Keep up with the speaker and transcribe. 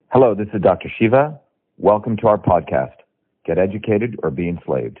Hello, this is Dr. Shiva. Welcome to our podcast, Get Educated or Be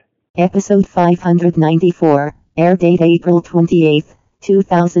Enslaved. Episode 594, air date April 28th,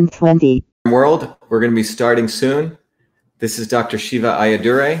 2020. World, we're going to be starting soon. This is Dr. Shiva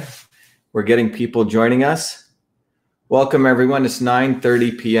Ayyadurai. We're getting people joining us. Welcome, everyone. It's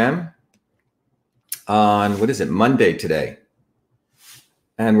 9:30 p.m. on, Monday today.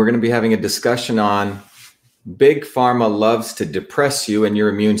 And we're going to be having a discussion on Big Pharma loves to depress you and your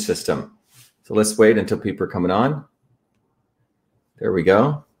immune system. So let's wait until people are coming on. There we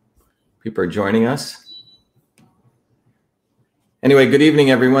go. People are joining us. Anyway, good evening,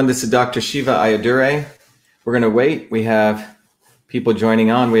 everyone. This is Dr. Shiva Ayyadurai. We're going to wait. We have people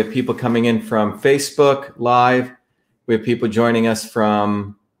joining on. We have people coming in from Facebook Live. We have people joining us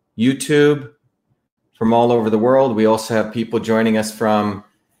from YouTube, from all over the world. We also have people joining us from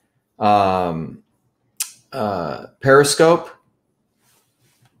Periscope.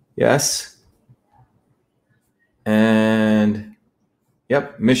 Yes. And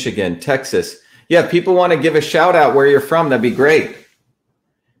yep, Michigan, Texas. Yeah, if people want to give a shout out where you're from, that'd be great.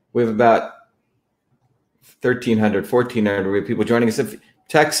 We have about 1,300, 1,400 we have people joining us.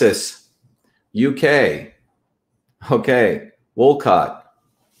 Texas, UK. Okay, Wolcott.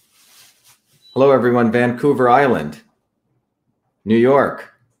 Hello, everyone. Vancouver Island, New York,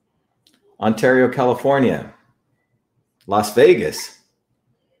 Ontario, California, Las Vegas,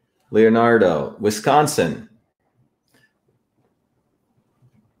 Leonardo, Wisconsin.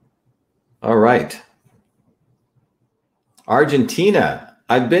 All right. Argentina.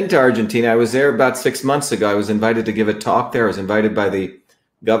 I've been to Argentina. I was there about 6 months ago. I was invited to give a talk there. I was invited by the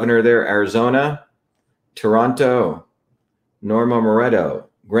governor there, Arizona, Toronto, Norma Moretto,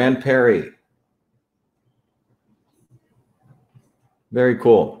 Grand Prairie. Very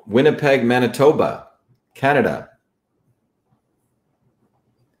cool. Winnipeg, Manitoba, Canada.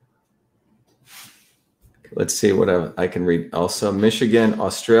 Let's see what I can read. Also, Michigan,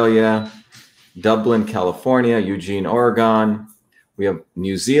 Australia, Dublin, California, Eugene, Oregon. We have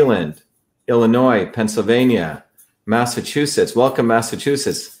New Zealand, Illinois, Pennsylvania, Massachusetts. Welcome,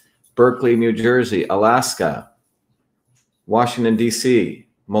 Massachusetts. Berkeley, New Jersey, Alaska, Washington, D.C.,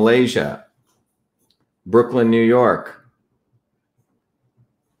 Malaysia, Brooklyn, New York,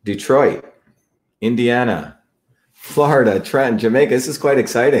 Detroit, Indiana, Florida, Trenton, Jamaica. This is quite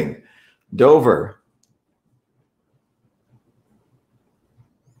exciting. Dover,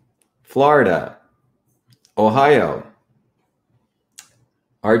 Florida, Ohio,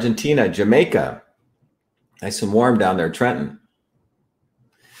 Argentina, Jamaica. Nice and warm down there, Trenton.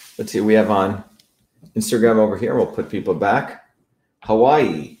 Let's see what we have on Instagram over here. We'll put people back.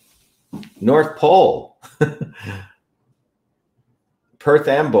 Hawaii, North Pole, Perth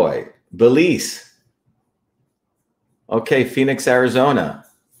Amboy, Belize. Okay, Phoenix, Arizona,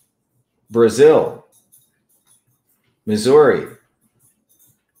 Brazil, Missouri,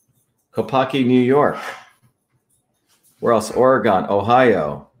 Kopaki, New York. Where else? Oregon,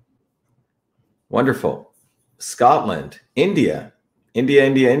 Ohio. Wonderful. Scotland, India,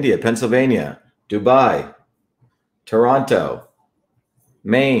 Pennsylvania, Dubai, Toronto,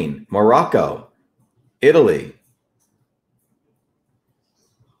 Maine, Morocco, Italy.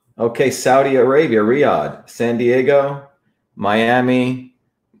 Okay, Saudi Arabia, Riyadh, San Diego, Miami,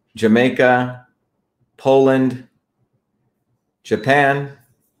 Jamaica, Poland, Japan,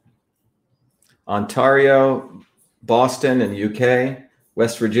 Ontario, Boston and UK,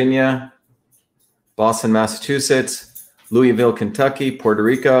 West Virginia, Boston, Massachusetts, Louisville, Kentucky, Puerto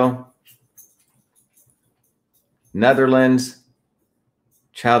Rico, Netherlands,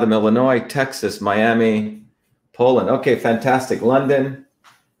 Chatham, Illinois, Texas, Miami, Poland. Okay, fantastic. London.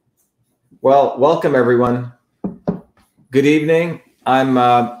 Well, welcome, everyone. Good evening. I'm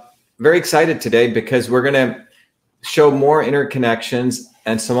very excited today because we're going to show more interconnections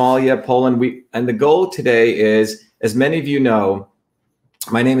and Somalia, Poland. And the goal today is, as many of you know,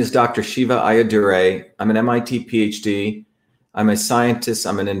 my name is Dr. Shiva Ayyadurai. I'm an MIT PhD. I'm a scientist.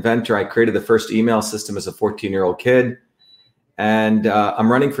 I'm an inventor. I created the first email system as a 14-year-old kid. And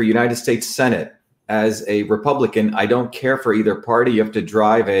I'm running for United States Senate as a Republican. I don't care for either party. You have to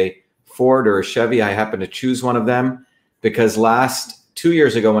drive a Ford or a Chevy. I happen to choose one of them because 2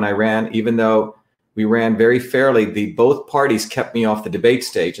 years ago when I ran, even though we ran very fairly, both parties kept me off the debate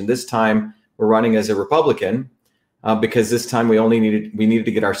stage. And this time we're running as a Republican because this time we needed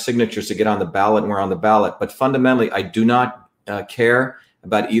to get our signatures to get on the ballot, and we're on the ballot. But fundamentally, I do not care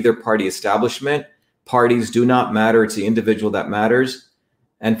about either party establishment. Parties do not matter. It's the individual that matters.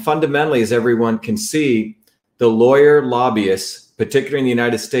 And fundamentally, as everyone can see, the lawyer lobbyists, particularly in the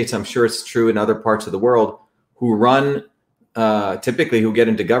United States, I'm sure it's true in other parts of the world, who run typically who get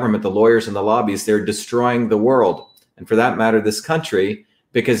into government, the lawyers and the lobbyists, they're destroying the world. And for that matter, this country,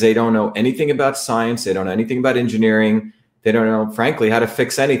 because they don't know anything about science. They don't know anything about engineering. They don't know, frankly, how to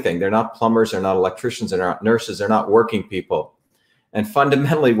fix anything. They're not plumbers. They're not electricians. They're not nurses. They're not working people. And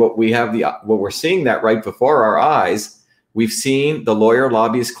fundamentally, what we're seeing that right before our eyes, we've seen the lawyer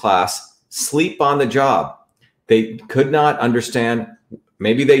lobbyist class sleep on the job. They could not understand.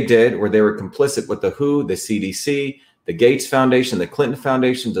 Maybe they did, or they were complicit with the WHO, the CDC, the Gates Foundation, the Clinton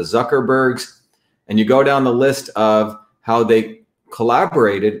Foundation, the Zuckerbergs. And you go down the list of how they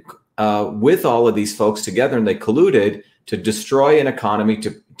collaborated with all of these folks together, and they colluded to destroy an economy,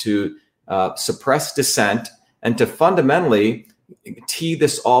 to suppress dissent, and to fundamentally tee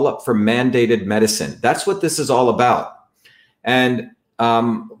this all up for mandated medicine. That's what this is all about. And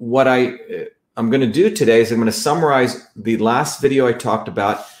what I'm going to do today is I'm going to summarize the last video I talked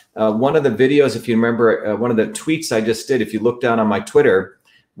about. One of the videos, if you remember, one of the tweets I just did, if you look down on my Twitter,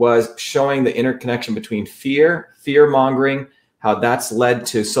 was showing the interconnection between fear-mongering, how that's led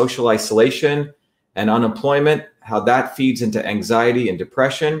to social isolation and unemployment, how that feeds into anxiety and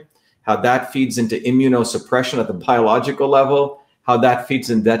depression, how that feeds into immunosuppression at the biological level, how that feeds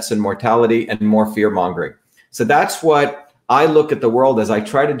in deaths and mortality and more fear-mongering. So that's what I look at the world as I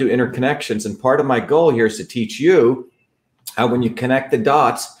try to do interconnections. And part of my goal here is to teach you how, when you connect the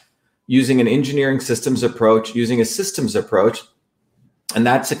dots using an engineering systems approach, using a systems approach, and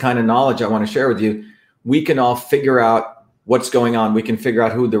that's the kind of knowledge I want to share with you, we can all figure out what's going on. We can figure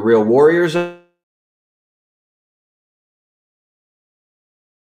out who the real warriors are.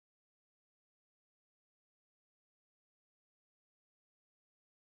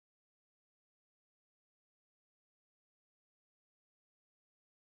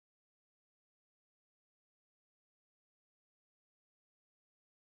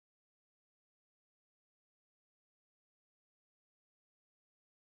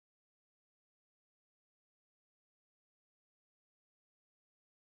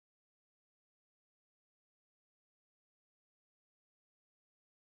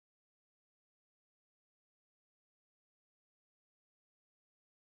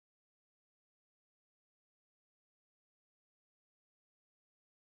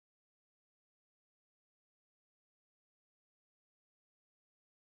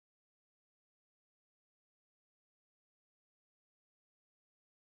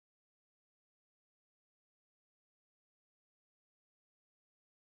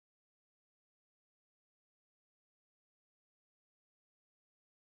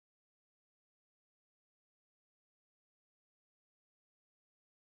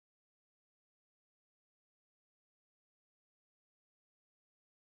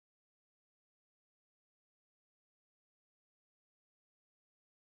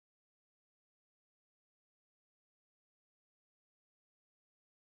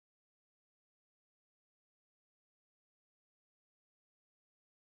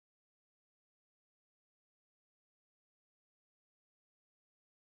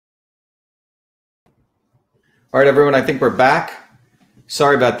 All right, everyone, I think we're back.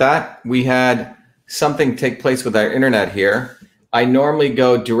 Sorry about that. We had something take place with our internet here. I normally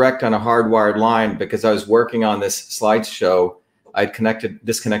go direct on a hardwired line because I was working on this slideshow. I'd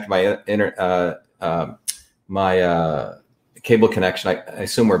disconnected my cable connection. I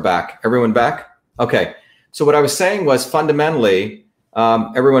assume we're back. Everyone back? Okay. So what I was saying was fundamentally,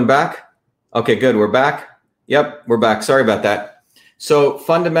 everyone back? Okay, good. We're back. Yep, we're back. Sorry about that. So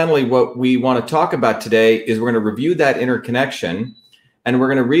fundamentally, what we want to talk about today is we're going to review that interconnection, and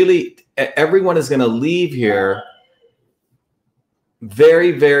we're going to everyone is going to leave here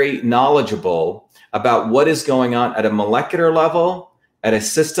very, very knowledgeable about what is going on at a molecular level, at a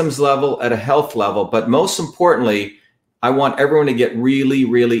systems level, at a health level. But most importantly, I want everyone to get really,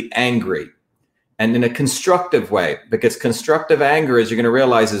 really angry, and in a constructive way, because constructive anger, as you're going to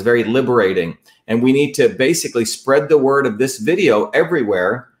realize, is very liberating. And we need to basically spread the word of this video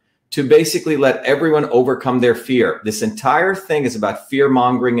everywhere to basically let everyone overcome their fear. This entire thing is about fear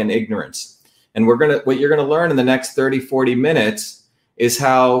mongering and ignorance. And what you're going to learn in the next 30, 40 minutes is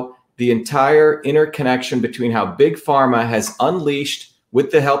how the entire interconnection between how Big Pharma has unleashed,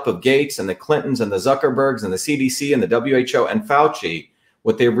 with the help of Gates and the Clintons and the Zuckerbergs and the CDC and the WHO and Fauci,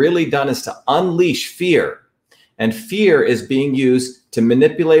 what they've really done is to unleash fear. And fear is being used to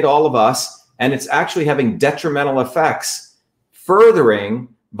manipulate all of us. And it's actually having detrimental effects, furthering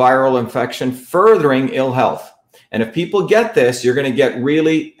viral infection, furthering ill health. And if people get this, you're going to get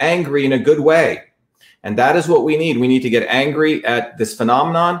really angry in a good way. And that is what we need. We need to get angry at this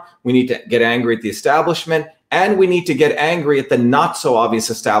phenomenon. We need to get angry at the establishment. And we need to get angry at the not so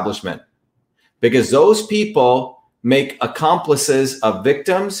obvious establishment. Because those people make accomplices of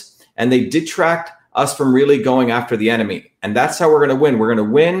victims, and they detract us from really going after the enemy. And that's how we're going to win. We're going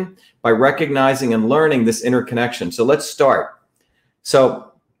to win by recognizing and learning this interconnection. So let's start.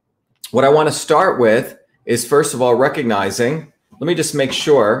 So what I want to start with is, first of all, recognizing. Let me just make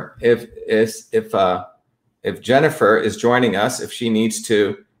sure if Jennifer is joining us, if she needs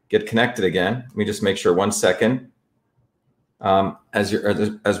to get connected again. Let me just make sure. 1 second. As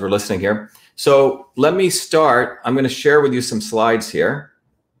we're listening here. So let me start. I'm going to share with you some slides here.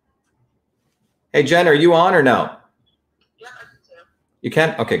 Hey, Jen, are you on or no? Yeah, I can too. You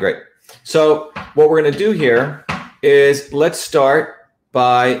can? Okay, great. So what we're going to do here is let's start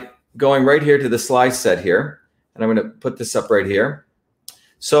by going right here to the slide set here. And I'm going to put this up right here.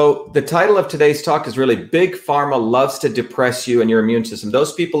 So the title of today's talk is really Big Pharma Loves to Depress You and Your Immune System.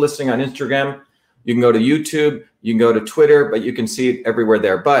 Those people listening on Instagram, you can go to YouTube, you can go to Twitter, but you can see it everywhere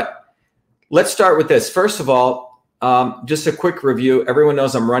there. But let's start with this. First of all, just a quick review. Everyone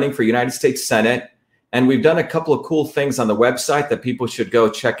knows I'm running for United States Senate, and we've done a couple of cool things on the website that people should go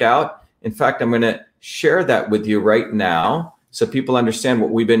check out. In fact, I'm going to share that with you right now so people understand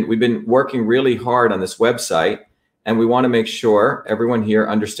what we've been working really hard on this website, and we want to make sure everyone here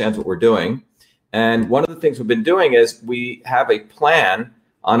understands what we're doing. And one of the things we've been doing is we have a plan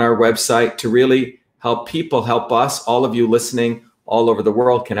on our website to really help people help us. All of you listening all over the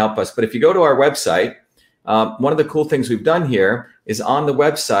world can help us. But if you go to our website, one of the cool things we've done here is on the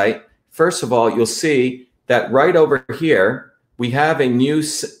website, first of all, you'll see that right over here, we have a new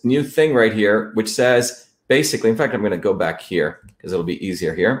thing right here, which says basically, in fact, I'm going to go back here because it'll be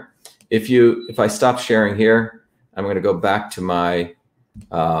easier here. If I stop sharing here, I'm going to go back to my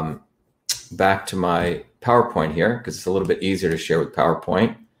PowerPoint here because it's a little bit easier to share with PowerPoint.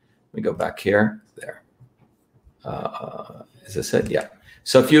 Let me go back here. There. Is this it? Yeah.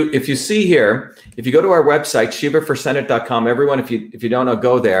 So if you see here, if you go to our website, shivaforsenate.com, everyone, if you don't know,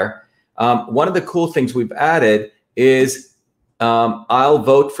 go there. One of the cool things we've added is I'll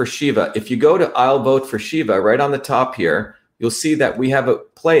vote for Shiva. If you go to I'll vote for Shiva, right on the top here, you'll see that we have a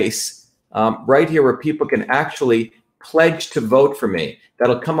place right here where people can actually pledge to vote for me.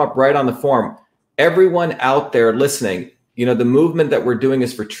 That'll come up right on the form. Everyone out there listening, the movement that we're doing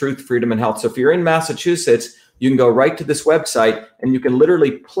is for truth, freedom, and health. So if you're in Massachusetts, you can go right to this website and you can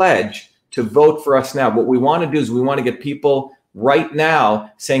literally pledge to vote for us now. What we want to do is we want to get people right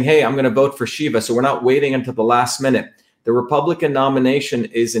now saying, hey, I'm going to vote for Shiva. So we're not waiting until the last minute. The Republican nomination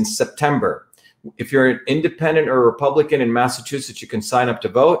is in September. If you're an independent or Republican in Massachusetts, you can sign up to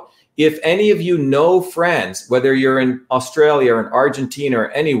vote. If any of you know friends, whether you're in Australia or in Argentina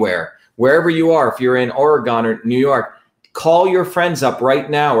or anywhere, wherever you are, if you're in Oregon or New York, call your friends up right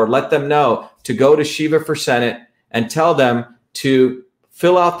now or let them know to go to Shiva for Senate and tell them to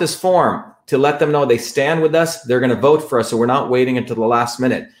fill out this form to let them know they stand with us. They're going to vote for us. So we're not waiting until the last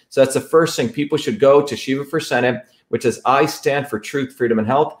minute. So that's the first thing. People should go to Shiva for Senate, which is I stand for truth, freedom, and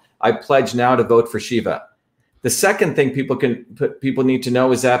health. I pledge now to vote for Shiva. The second thing people need to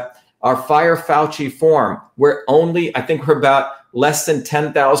know is that our Fire Fauci form, I think we're about less than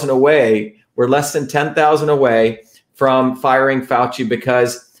 10,000 away. We're less than 10,000 away from firing Fauci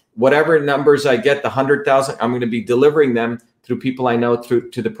because whatever numbers I get, the 100,000, I'm going to be delivering them through people I know to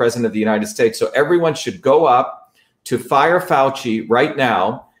the President of the United States. So everyone should go up to Fire Fauci right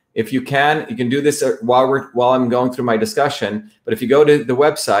now. If you can do this while I'm going through my discussion. But if you go to the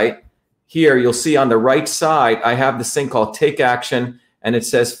website here, you'll see on the right side, I have this thing called Take Action, and it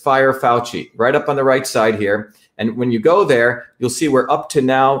says Fire Fauci right up on the right side here. And when you go there, you'll see we're up to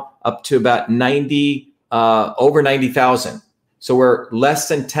about over 90,000. So we're less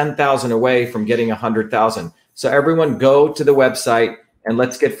than 10,000 away from getting 100,000. So everyone go to the website and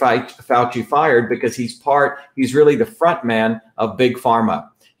let's get Fauci fired because he's really the front man of Big Pharma.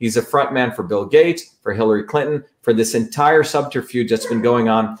 He's a front man for Bill Gates, for Hillary Clinton, for this entire subterfuge that's been going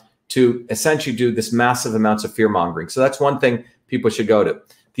on to essentially do this massive amounts of fear mongering. So that's one thing people should go to.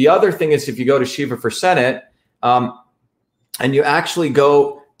 The other thing is if you go to Shiva for Senate and you actually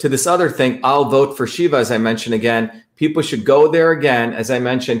go to this other thing, I'll vote for Shiva, as I mentioned again, people should go there again. As I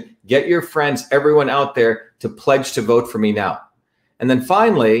mentioned, get your friends, everyone out there to pledge to vote for me now. And then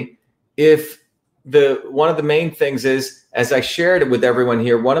finally, one of the main things is, as I shared it with everyone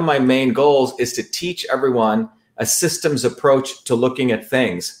here, one of my main goals is to teach everyone a systems approach to looking at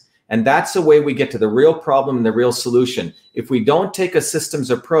things. And that's the way we get to the real problem and the real solution. If we don't take a systems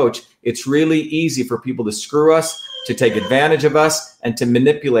approach, it's really easy for people to screw us, to take advantage of us, and to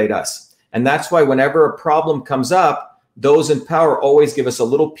manipulate us. And that's why whenever a problem comes up, those in power always give us a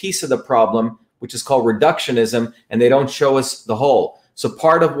little piece of the problem, which is called reductionism, and they don't show us the whole. So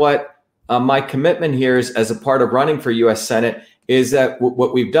part of what my commitment here is, as a part of running for U.S. Senate, is that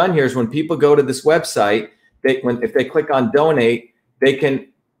what we've done here is when people go to this website, if they click on donate, they can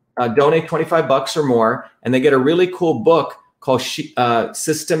donate $25 or more, and they get a really cool book called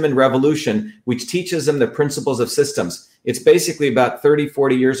System and Revolution, which teaches them the principles of systems. It's basically about 30,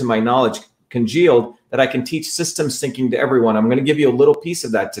 40 years of my knowledge congealed that I can teach systems thinking to everyone. I'm going to give you a little piece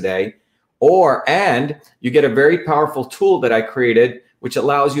of that today. And you get a very powerful tool that I created, which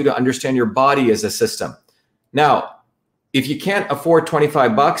allows you to understand your body as a system. Now, if you can't afford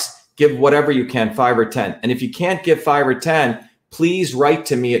 $25, give whatever you can, 5 or 10. And if you can't give 5 or 10, please write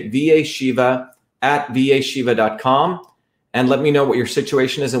to me at vashiva@vashiva.com and let me know what your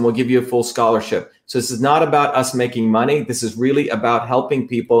situation is, and we'll give you a full scholarship. So this is not about us making money. This is really about helping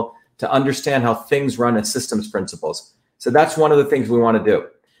people to understand how things run as systems principles. So that's one of the things we want to do.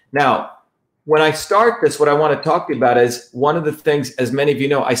 Now, when I start this, what I want to talk to you about is one of the things, as many of you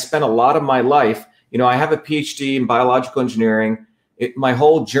know, I spent a lot of my life, I have a PhD in biological engineering. My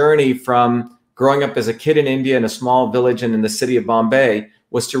whole journey from growing up as a kid in India in a small village and in the city of Bombay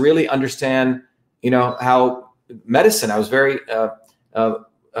was to really understand, how medicine, I was very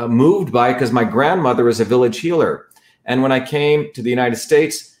moved by it because my grandmother was a village healer. And when I came to the United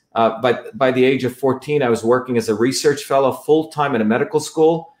States, by the age of 14, I was working as a research fellow full-time at a medical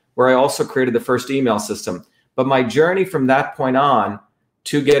school where I also created the first email system. But my journey from that point on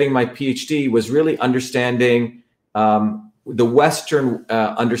to getting my PhD was really understanding the Western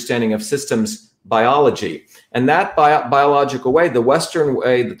understanding of systems biology. And that biological way, the Western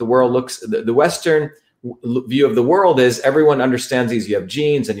way that the world looks, the Western view of the world is everyone understands these. You have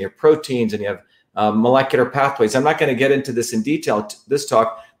genes and you have proteins and you have molecular pathways. I'm not going to get into this in detail this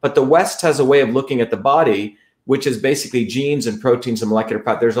talk, but the West has a way of looking at the body, which is basically genes and proteins and molecular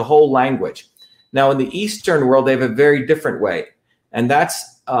pathways. There's a whole language. Now, in the Eastern world, they have a very different way. And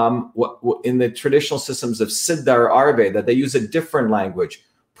that's what in the traditional systems of Siddha or Ayurveda, they use a different language,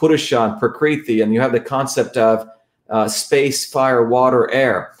 Purusha and Prakriti, and you have the concept of space, fire, water,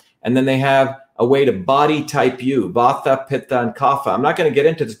 air. And then they have a way to body type you, Vata, Pitta, and Kapha. I'm not going to get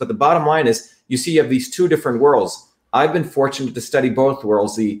into this, but the bottom line is you see you have these two different worlds. I've been fortunate to study both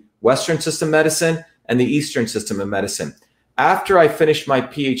worlds, the Western system of medicine and the Eastern system of medicine. After I finished my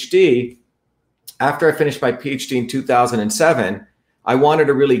PhD in 2007, I wanted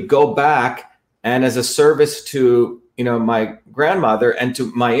to really go back, and as a service to my grandmother and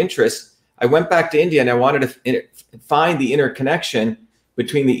to my interests, I went back to India and I wanted to find the interconnection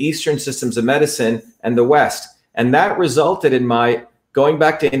between the Eastern systems of medicine and the West. And that resulted in my going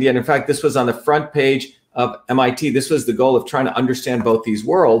back to India. And in fact, this was on the front page of MIT. This was the goal of trying to understand both these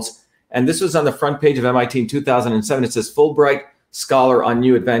worlds. And this was on the front page of MIT in 2007. It says Fulbright Scholar on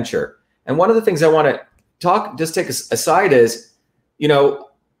New Adventure. And one of the things I want to take aside is,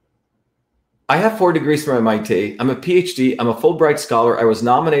 I have 4 degrees from MIT. I'm a PhD. I'm a Fulbright Scholar. I was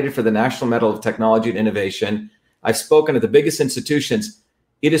nominated for the National Medal of Technology and Innovation. I've spoken at the biggest institutions.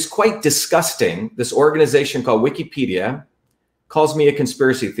 It is quite disgusting. This organization called Wikipedia calls me a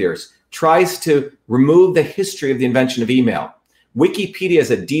conspiracy theorist, tries to remove the history of the invention of email. Wikipedia is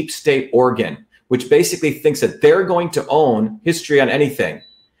a deep state organ, which basically thinks that they're going to own history on anything.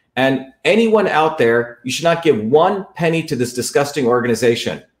 And anyone out there, you should not give 1 penny to this disgusting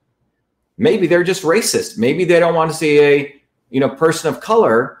organization. Maybe they're just racist. Maybe they don't want to see a person of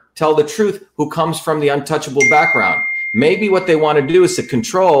color tell the truth who comes from the untouchable background. Maybe what they want to do is to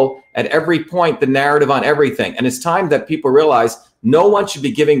control at every point the narrative on everything. And it's time that people realize no one should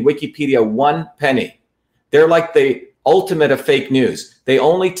be giving Wikipedia 1 penny. They're like the ultimate of fake news. They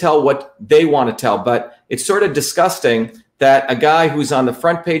only tell what they want to tell. But it's sort of disgusting that a guy who's on the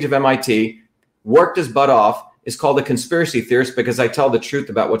front page of MIT, worked his butt off, is called a conspiracy theorist because I tell the truth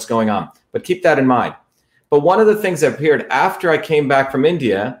about what's going on. But keep that in mind. But one of the things that appeared after I came back from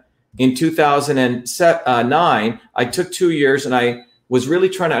India in 2009, I took 2 years and I was really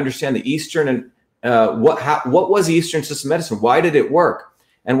trying to understand the Eastern and what was the Eastern system of medicine? Why did it work?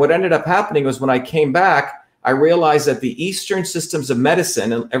 And what ended up happening was when I came back, I realized that the Eastern systems of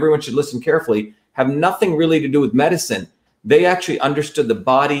medicine, and everyone should listen carefully, have nothing really to do with medicine. They actually understood the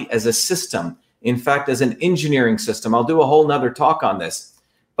body as a system. In fact, as an engineering system. I'll do a whole nother talk on this.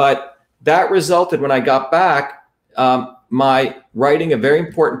 But that resulted when I got back, my writing a very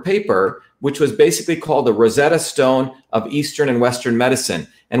important paper, which was basically called the Rosetta Stone of Eastern and Western medicine.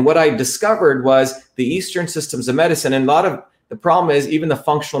 And what I discovered was the Eastern systems of medicine, and a lot of the problem is even the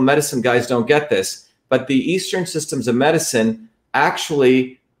functional medicine guys don't get this, but the Eastern systems of medicine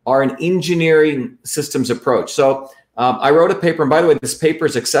actually are an engineering systems approach. So I wrote a paper, and by the way, this paper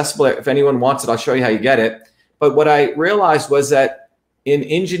is accessible. If anyone wants it, I'll show you how you get it. But what I realized was that in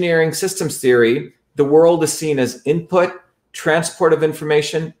engineering systems theory, the world is seen as input, transport of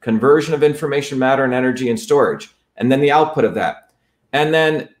information, conversion of information, matter, and energy, and storage, and then the output of that. And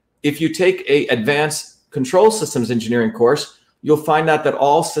then if you take a advanced control systems engineering course, you'll find out that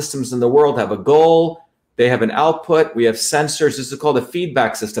all systems in the world have a goal, they have an output, we have sensors. This is called a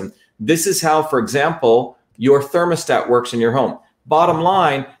feedback system. This is how, for example, your thermostat works in your home. Bottom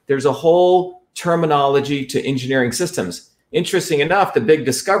line, there's a whole terminology to engineering systems. Interesting enough, the big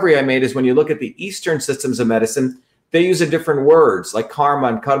discovery I made is when you look at the Eastern systems of medicine, they use a different words like karma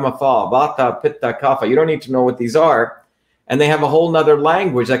and karma pha, vata, pitta, kapha. You don't need to know what these are. And they have a whole nother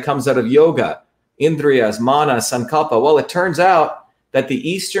language that comes out of yoga, indriyas, mana, sankalpa. Well, it turns out that the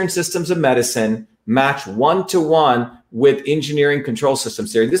Eastern systems of medicine match 1-to-1 with engineering control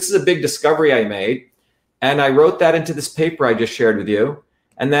systems theory. This is a big discovery I made. And I wrote that into this paper I just shared with you.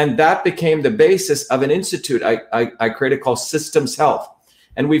 And then that became the basis of an institute I created called Systems Health.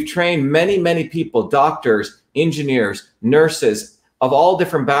 And we've trained many, many people, doctors, engineers, nurses of all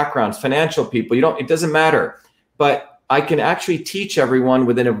different backgrounds, financial people. It doesn't matter. But I can actually teach everyone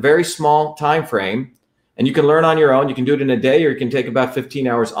within a very small time frame. And you can learn on your own. You can do it in a day, or you can take about 15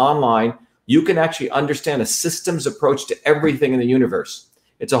 hours online. You can actually understand a systems approach to everything in the universe.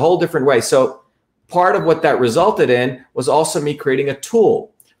 It's a whole different way. So part of what that resulted in was also me creating a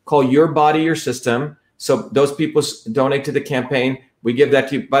tool called Your Body, Your System. So those people donate to the campaign. We give that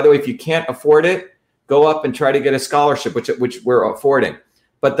to you. By the way, if you can't afford it, go up and try to get a scholarship, which we're affording.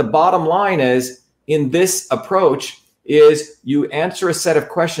 But the bottom line is, in this approach, is you answer a set of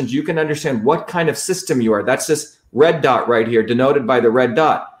questions. You can understand what kind of system you are. That's this red dot right here, denoted by the red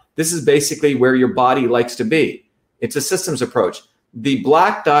dot. This is basically where your body likes to be. It's a systems approach. The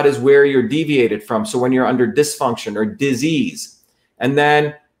black dot is where you're deviated from. So when you're under dysfunction or disease, and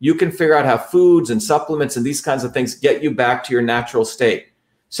then you can figure out how foods and supplements and these kinds of things get you back to your natural state.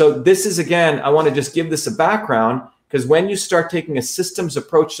 So this is, again, I want to just give this a background, because when you start taking a systems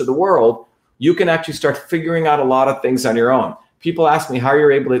approach to the world, you can actually start figuring out a lot of things on your own. People ask me how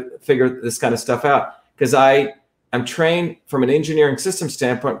you're able to figure this kind of stuff out, because I'm trained from an engineering system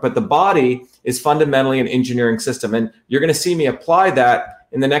standpoint, but the body is fundamentally an engineering system. And you're going to see me apply that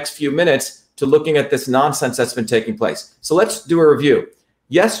in the next few minutes to looking at this nonsense that's been taking place. So let's do a review.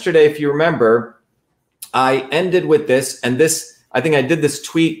 Yesterday, if you remember, I ended with this, and this, I think I did this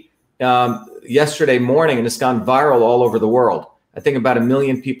tweet yesterday morning, and it's gone viral all over the world. I think about 1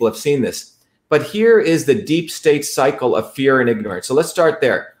 million people have seen this. But here is the deep state cycle of fear and ignorance. So let's start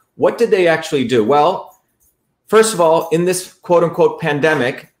there. What did they actually do? Well, first of all, in this quote unquote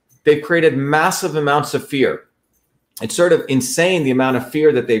pandemic, they've created massive amounts of fear. It's sort of insane the amount of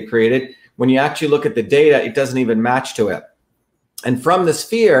fear that they've created. When you actually look at the data, it doesn't even match to it. And from this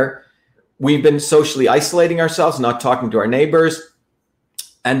fear, we've been socially isolating ourselves, not talking to our neighbors.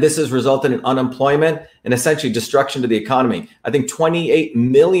 And this has resulted in unemployment and essentially destruction to the economy. I think 28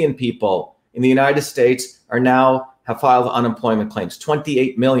 million people in the United States have filed unemployment claims,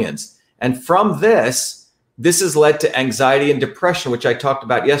 28 millions. And from this has led to anxiety and depression, which I talked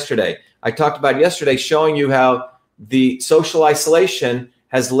about yesterday. I talked about yesterday showing you how the social isolation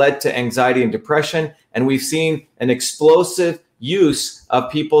has led to anxiety and depression. And we've seen an explosive use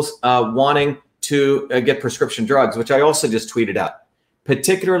of people wanting to get prescription drugs, which I also just tweeted out.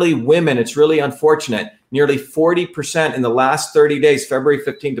 Particularly women, it's really unfortunate. Nearly 40% in the last 30 days, February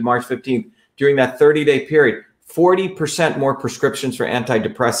 15th to March 15th, during that 30-day period, 40% more prescriptions for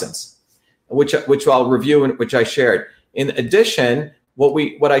antidepressants, which I'll review and which I shared. In addition,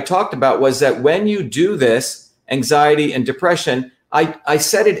 what I talked about was that when you do this, anxiety and depression, I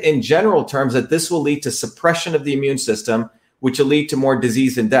said it in general terms that this will lead to suppression of the immune system, which will lead to more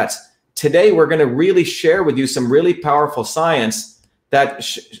disease and deaths. Today, we're going to really share with you some really powerful science that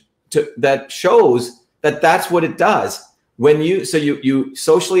shows that that's what it does. When you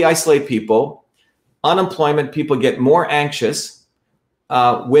socially isolate people, unemployment, people get more anxious.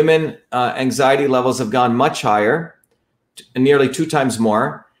 Women, anxiety levels have gone much higher, nearly 2 times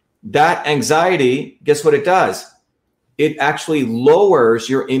more. That anxiety, guess what it does? It actually lowers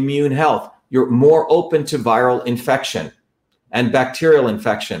your immune health. You're more open to viral infection and bacterial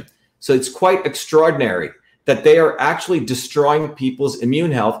infection. So it's quite extraordinary that they are actually destroying people's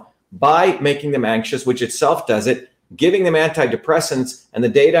immune health by making them anxious, which itself does it, giving them antidepressants. And the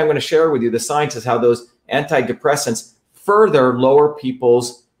data I'm going to share with you, the science is how those antidepressants further lower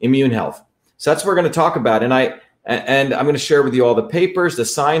people's immune health. So that's what we're going to talk about. And I'm going to share with you all the papers, the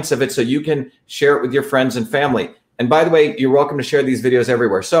science of it, so you can share it with your friends and family. And by the way, you're welcome to share these videos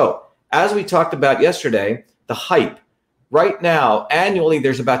everywhere. So as we talked about yesterday, the hype. Right now, annually,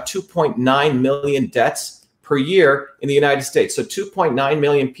 there's about 2.9 million deaths per year in the United States. So 2.9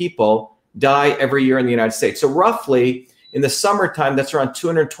 million people die every year in the United States. So roughly in the summertime, that's around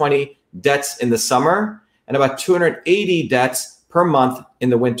 220 deaths in the summer and about 280 deaths per month in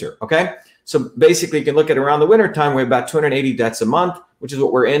the winter, okay? So basically you can look at around the winter time, we have about 280 deaths a month, which is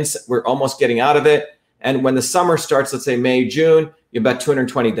what we're in. We're almost getting out of it. And when the summer starts, let's say May, June, you have about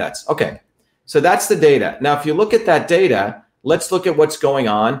 220 deaths. Okay, so that's the data. Now, if you look at that data, let's look at what's going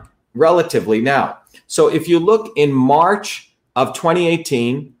on relatively now. So if you look in March of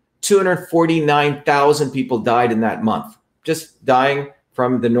 2018, 249,000 people died in that month, just dying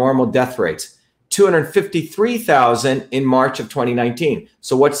from the normal death rates. 253,000 in March of 2019.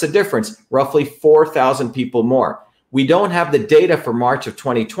 So what's the difference? Roughly 4,000 people more. We don't have the data for March of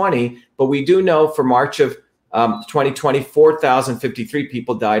 2020, but we do know for March of 2020, 4,053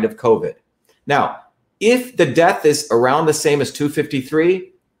 people died of COVID. Now, if the death is around the same as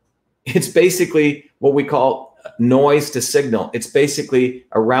 253, it's basically what we call noise to signal. It's basically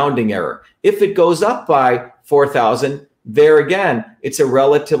a rounding error. If it goes up by 4,000, there again, it's a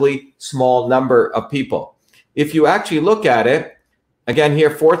relatively small number of people. If you actually look at it, again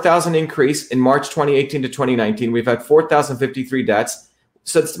here, 4,000 increase in March 2018 to 2019. We've had 4,053 deaths.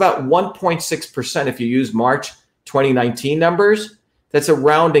 So it's about 1.6% if you use March 2019 numbers. That's a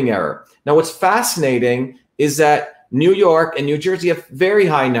rounding error. Now, what's fascinating is that New York and New Jersey have very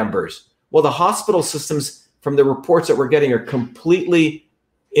high numbers. Well, the hospital systems, from the reports that we're getting, are completely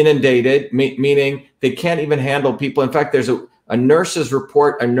inundated, meaning they can't even handle people. In fact, there's a nurse's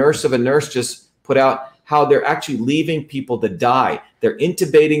report, a nurse just put out how they're actually leaving people to die. They're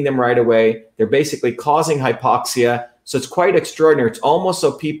intubating them right away. They're basically causing hypoxia. So it's quite extraordinary. It's almost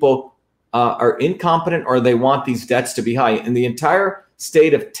so people are incompetent or they want these deaths to be high. In the entire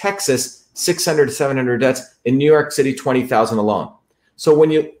state of Texas, 600 to 700 deaths. In New York City, 20,000 alone. So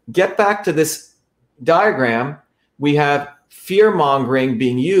when you get back to this diagram, we have fear-mongering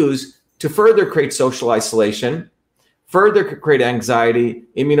being used to further create social isolation, further create anxiety,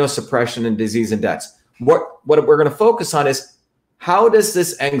 immunosuppression, and disease and deaths. What we're going to focus on is how does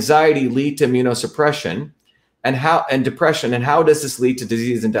this anxiety lead to immunosuppression and depression, and how does this lead to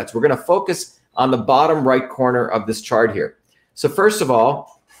disease and deaths? We're going to focus on the bottom right corner of this chart here. So first of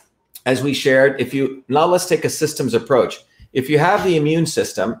all, as we shared, now let's take a systems approach. If you have the immune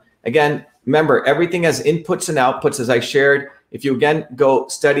system, again, remember, everything has inputs and outputs, as I shared. If you, again, go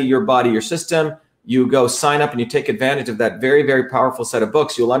study your body, your system, you go sign up and you take advantage of that very, very powerful set of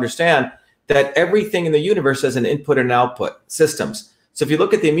books, you'll understand that everything in the universe has an input and output systems. So if you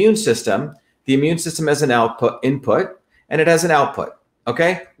look at the immune system has an input, and it has an output,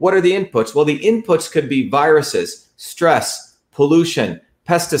 okay? What are the inputs? Well, the inputs could be viruses, stress, pollution,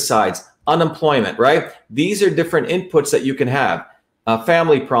 pesticides, unemployment, right? These are different inputs that you can have.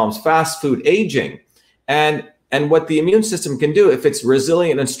 Family problems, fast food, aging. And what the immune system can do, if it's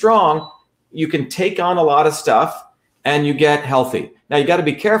resilient and strong, you can take on a lot of stuff and you get healthy. Now, you got to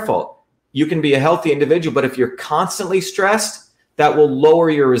be careful. You can be a healthy individual, but if you're constantly stressed, that will lower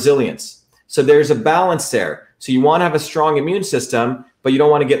your resilience. So there's a balance there. So you want to have a strong immune system, but you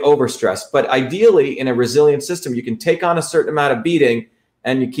don't want to get overstressed. But ideally, in a resilient system, you can take on a certain amount of beating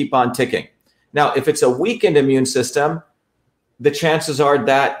and you keep on ticking. Now, if it's a weakened immune system, the chances are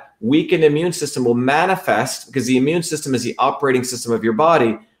that weakened immune system will manifest, because the immune system is the operating system of your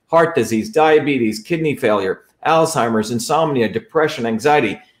body: heart disease, diabetes, kidney failure, Alzheimer's, insomnia, depression,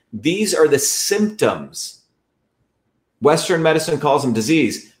 anxiety. These are the symptoms. Western medicine calls them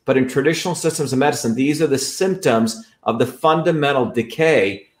disease, but in traditional systems of medicine, these are the symptoms of the fundamental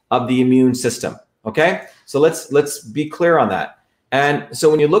decay of the immune system. Okay, so let's be clear on that. And so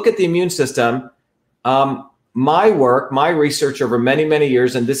when you look at the immune system, my work, my research over many, many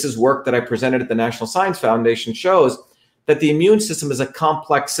years, and this is work that I presented at the National Science Foundation, shows that the immune system is a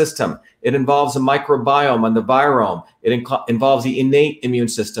complex system. It involves the microbiome and the virome. It involves the innate immune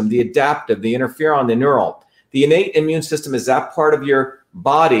system, the adaptive, the interferon, the neural. The innate immune system is that part of your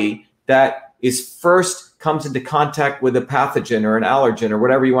body that is first comes into contact with a pathogen or an allergen or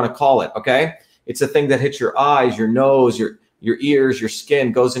whatever you want to call it, okay? It's a thing that hits your eyes, your nose, your ears, your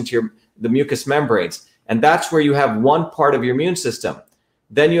skin, goes into the mucous membranes. And that's where you have one part of your immune system.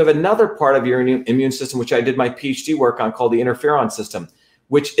 Then you have another part of your immune system, which I did my PhD work on, called the interferon system,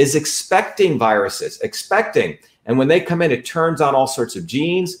 which is expecting viruses, And when they come in, it turns on all sorts of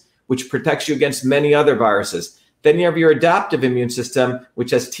genes, which protects you against many other viruses. Then you have your adaptive immune system,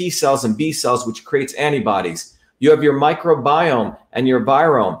 which has T cells and B cells, which creates antibodies. You have your microbiome and your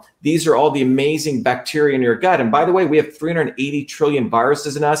virome. These are all the amazing bacteria in your gut. And by the way, we have 380 trillion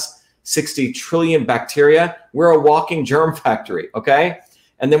viruses in us, 60 trillion bacteria. We're a walking germ factory, okay?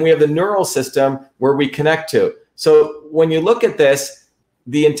 And then we have the neural system where we connect to. So when you look at this,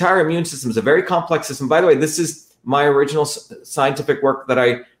 the entire immune system is a very complex system. By the way, this is my original scientific work that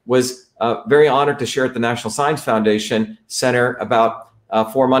I was very honored to share at the National Science Foundation Center about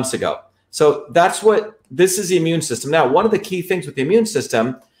 4 months ago. So this is the immune system. Now, one of the key things with the immune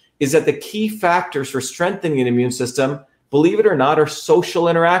system is that the key factors for strengthening an immune system, believe it or not, are social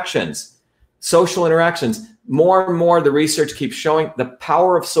interactions. Social interactions. More and more, the research keeps showing the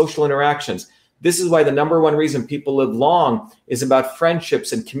power of social interactions. This is why the number one reason people live long is about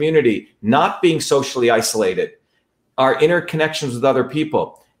friendships and community, not being socially isolated, our interconnections with other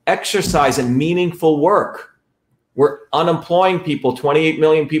people, exercise and meaningful work. We're unemploying people, 28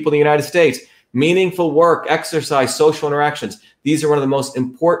 million people in the United States. Meaningful work, exercise, social interactions. These are one of the most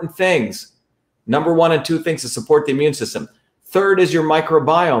important things. Number 1 and 2 things to support the immune system. Third is your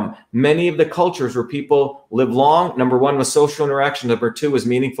microbiome. Many of the cultures where people live long, number 1 was social interaction. Number 2 was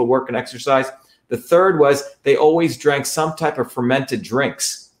meaningful work and exercise. The third was they always drank some type of fermented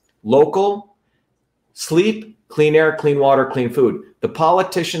drinks. Local, sleep, clean air, clean water, clean food. The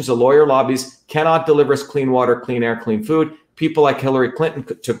politicians, the lawyer lobbies cannot deliver us clean water, clean air, clean food. People like Hillary Clinton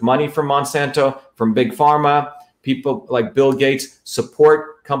took money from Monsanto, from Big Pharma. People like Bill Gates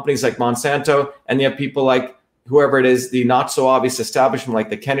support companies like Monsanto. And you have people like whoever it is, the not so obvious establishment like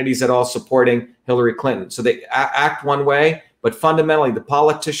the Kennedys that all supporting Hillary Clinton. So they act one way, but fundamentally the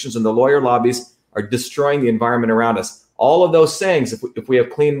politicians and the lawyer lobbies are destroying the environment around us. All of those things, if we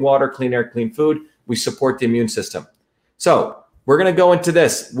have clean water, clean air, clean food, we support the immune system. So we're going to go into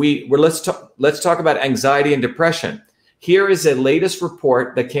this. Let's talk about anxiety and depression. Here is a latest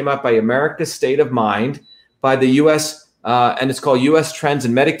report that came out by America's State of Mind by the U.S., and it's called U.S. Trends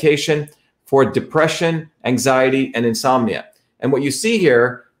in Medication for Depression, Anxiety, and Insomnia. And what you see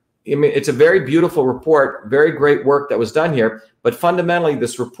here, I mean, it's a very beautiful report, very great work that was done here. But fundamentally,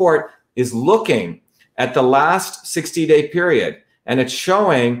 this report is looking at the last 60-day period, and it's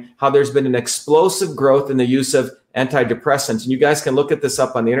showing how there's been an explosive growth in the use of antidepressants. And you guys can look at this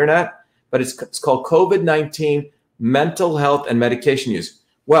up on the internet, but it's called COVID-19 mental health and medication use.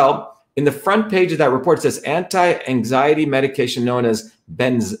 Well, in the front page of that report, it says anti-anxiety medication known as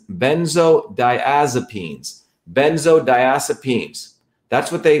benzodiazepines. Benzodiazepines.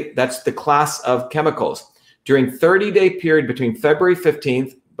 That's the class of chemicals. During 30-day period between February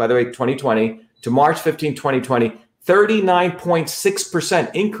 15th, by the way, 2020, to March 15, 2020,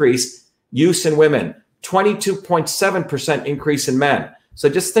 39.6% increase use in women, 22.7% increase in men. So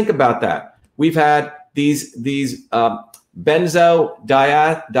just think about that. We've had these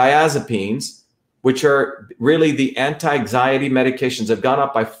benzodiazepines, which are really the anti-anxiety medications, have gone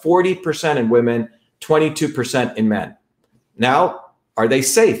up by 40% in women, 22% in men. Now, are they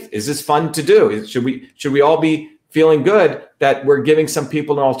safe? Is this fun to do? Should we all be feeling good that we're giving some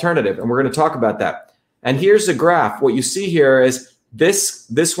people an alternative? And we're going to talk about that. And here's the graph. What you see here is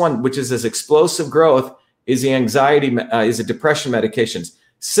this one, which is this explosive growth, is the anxiety, is the depression medications.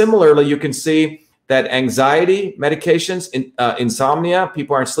 Similarly, you can see that anxiety medications, insomnia,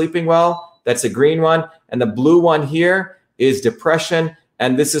 people aren't sleeping well. That's the green one. And the blue one here is depression.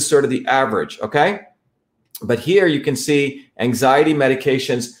 And this is sort of the average, okay? But here you can see anxiety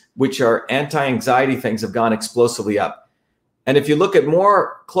medications, which are anti-anxiety things, have gone explosively up. And if you look at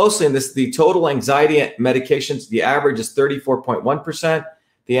more closely in this, the total anxiety medications, the average is 34.1%.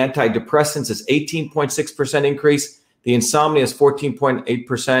 The antidepressants is 18.6% increase. The insomnia is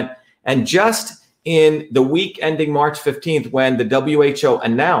 14.8%. And just in the week ending March 15th, when the WHO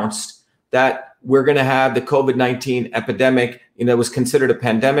announced that we're going to have the COVID-19 epidemic, it was considered a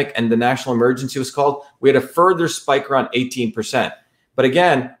pandemic and the national emergency was called, we had a further spike around 18%. But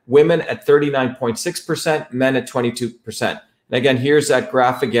again, women at 39.6%, men at 22%. And again, here's that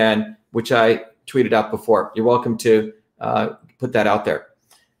graph again, which I tweeted out before. You're welcome to put that out there.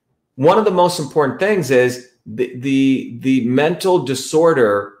 One of the most important things is the mental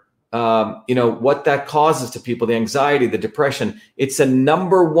disorder, what that causes to people, the anxiety, the depression. It's a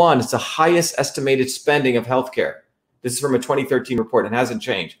number one, it's the highest estimated spending of healthcare. This is from a 2013 report. It hasn't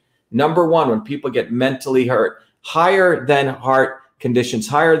changed. Number one, when people get mentally hurt, higher than heart conditions,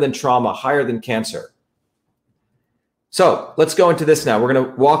 higher than trauma, higher than cancer. So let's go into this now. We're going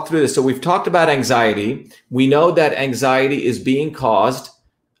to walk through this. So we've talked about anxiety. We know that anxiety is being caused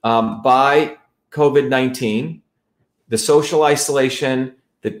by COVID-19, the social isolation,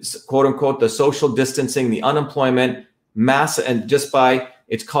 the quote unquote, the social distancing, the unemployment, mass, and just by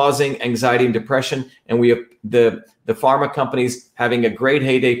it's causing anxiety and depression. And we have the pharma companies having a great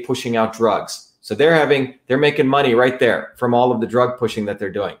heyday pushing out drugs. So they're making money right there from all of the drug pushing that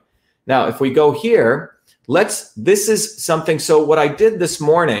they're doing. Now, if we go here, this is something. So what I did this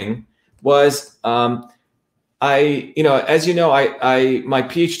morning was, as you know, my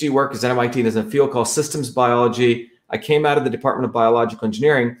PhD work is at MIT in a field called systems biology. I came out of the Department of Biological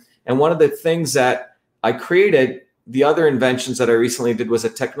Engineering. And one of the things that I created, the other inventions that I recently did, was a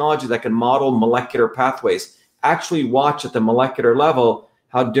technology that can model molecular pathways, actually watch at the molecular level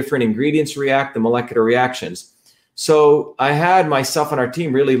how different ingredients react, the molecular reactions. So I had myself and our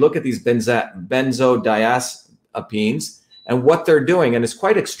team really look at these benzodiazepines and what they're doing. And it's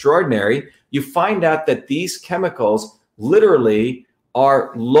quite extraordinary. You find out that these chemicals literally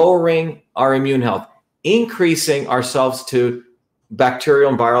are lowering our immune health, increasing ourselves to bacterial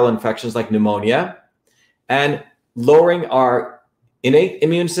and viral infections like pneumonia, and lowering our innate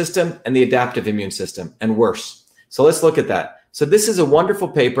immune system and the adaptive immune system, and worse. So let's look at that. So this is a wonderful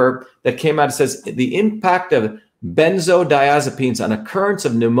paper that came out. It says the impact of benzodiazepines on occurrence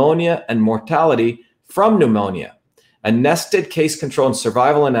of pneumonia and mortality from pneumonia, a nested case control and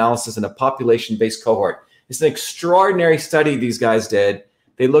survival analysis in a population-based cohort. It's an extraordinary study these guys did.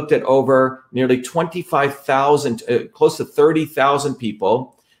 They looked at over nearly 25,000, close to 30,000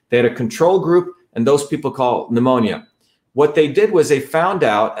 people. They had a control group and those people called pneumonia. What they did was they found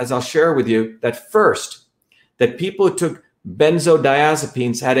out, as I'll share with you, that first, that people who took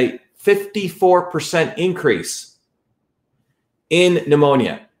benzodiazepines had a 54% increase in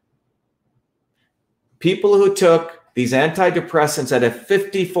pneumonia. People who took these antidepressants had a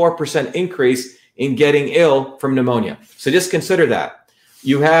 54% increase in getting ill from pneumonia. So just consider that.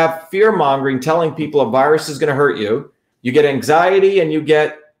 You have fear mongering telling people a virus is going to hurt you. You get anxiety and you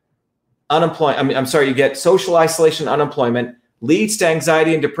get unemployment. You get social isolation, unemployment, leads to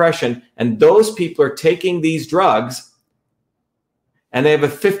anxiety and depression. And those people are taking these drugs and they have a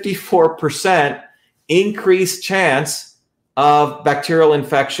 54% increased chance of bacterial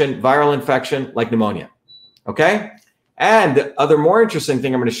infection, viral infection like pneumonia. Okay? And the other more interesting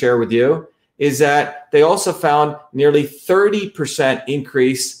thing I'm going to share with you is that they also found nearly 30%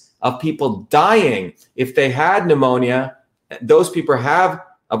 increase of people dying if they had pneumonia. Those people have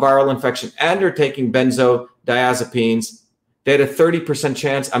a viral infection and are taking benzodiazepines. They had a 30%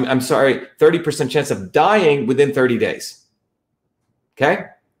 chance, 30% chance of dying within 30 days. Okay?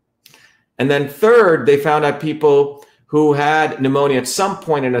 And then third, they found out people who had pneumonia at some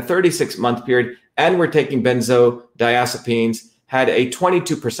point in a 36-month period and were taking benzodiazepines had a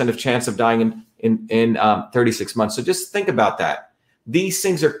 22% of chance of dying in 36 months. So just think about that. These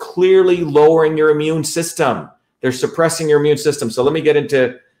things are clearly lowering your immune system. They're suppressing your immune system. So let me get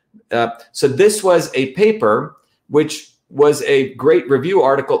into, so this was a paper, which was a great review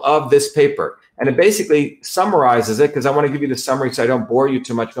article of this paper. And it basically summarizes it, because I want to give you the summary so I don't bore you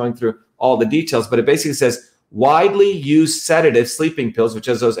too much going through all the details. But it basically says, widely used sedative sleeping pills, which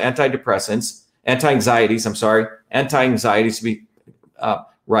is those antidepressants, anti-anxieties to be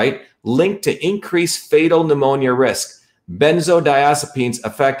right, linked to increased fatal pneumonia risk. Benzodiazepines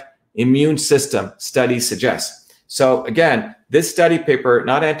affect immune system, studies suggest. So again, this study paper,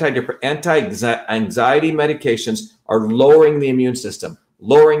 not anti-anxiety medications are lowering the immune system.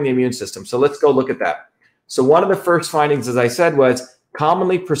 So let's go look at that. So one of the first findings, as I said, was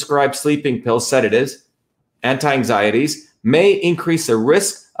commonly prescribed sleeping pills, sedatives, anti-anxieties, may increase the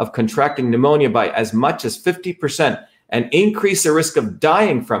risk of contracting pneumonia by as much as 50% and increase the risk of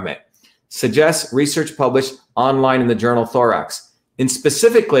dying from it, suggests research published online in the journal Thorax. And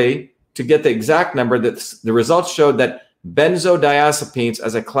specifically, to get the exact number, that the results showed that benzodiazepines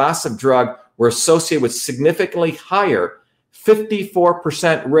as a class of drug were associated with significantly higher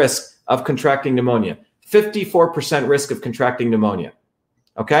 54% risk of contracting pneumonia. 54% risk of contracting pneumonia.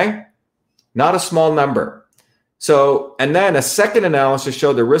 Okay? Not a small number. So, and then a second analysis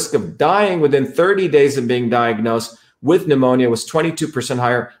showed the risk of dying within 30 days of being diagnosed with pneumonia was 22%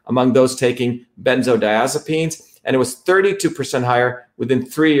 higher among those taking benzodiazepines, and it was 32% higher within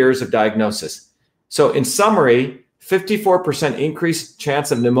 3 years of diagnosis. So in summary, 54% increased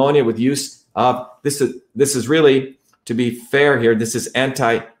chance of pneumonia with use of, this is really, to be fair here, this is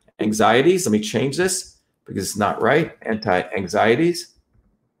anti-anxieties. Let me change this because it's not right. Anti-anxieties.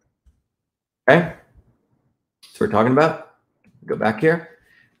 Okay. So we're talking about, go back here.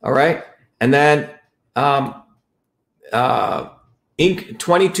 All right. And then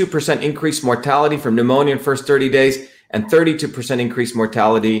 22% increased mortality from pneumonia in first 30 days and 32% increased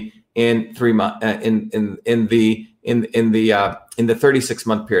mortality in 3 months in the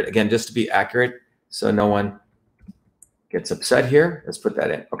 36-month period. Again, just to be accurate, so no one gets upset here. Let's put that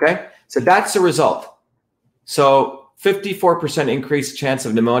in. Okay. So that's the result. So 54% increased chance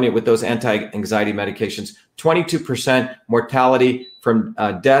of pneumonia with those anti-anxiety medications, 22% mortality, from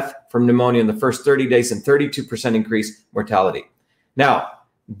death from pneumonia in the first 30 days and 32% increased mortality. Now,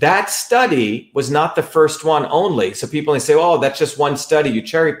 that study was not the first one only. So people may say, oh, that's just one study, you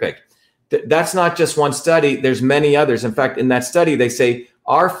cherry picked. That's not just one study. There's many others. In fact, in that study, they say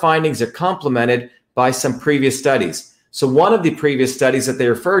our findings are complemented by some previous studies. So one of the previous studies that they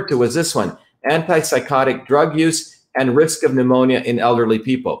referred to was this one, antipsychotic drug use and risk of pneumonia in elderly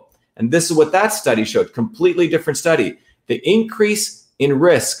people. And this is what that study showed, completely different study. The increase in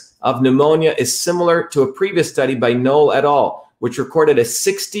risk of pneumonia is similar to a previous study by Knoll et al., which recorded a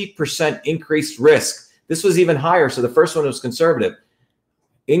 60% increased risk. This was even higher, so the first one was conservative.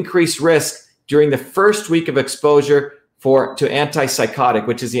 Increased risk during the first week of exposure to antipsychotic,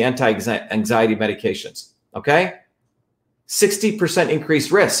 which is the anti-anxiety medications, okay? 60%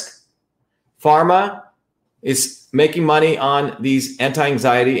 increased risk. Pharma is making money on these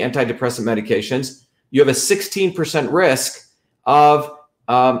anti-anxiety, antidepressant medications. You have a 16% risk of,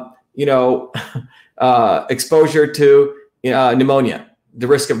 exposure to pneumonia, the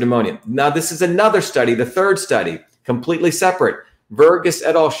risk of pneumonia. Now, this is another study, the third study, completely separate. Vergas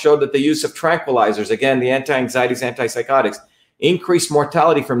et al. Showed that the use of tranquilizers, again, the anti-anxieties, antipsychotics, increased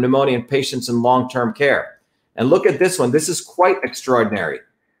mortality from pneumonia in patients in long-term care. And look at this one. This is quite extraordinary.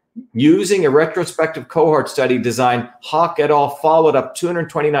 Using a retrospective cohort study design, Hawk et al. Followed up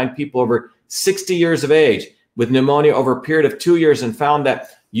 229 people over 60 years of age with pneumonia over a period of 2 years and found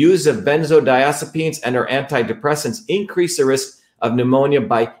that use of benzodiazepines and or antidepressants increased the risk of pneumonia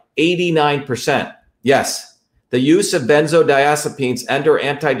by 89%. Yes, the use of benzodiazepines and or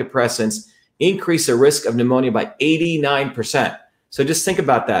antidepressants increase the risk of pneumonia by 89%. So just think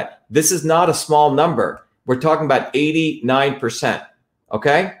about that. This is not a small number. We're talking about 89%.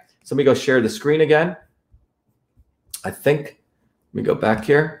 Okay? So let me go share the screen again. Let me go back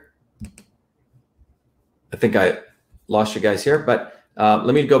here. I think I lost you guys here, but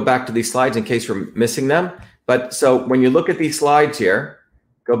let me go back to these slides in case you're missing them. But so when you look at these slides here,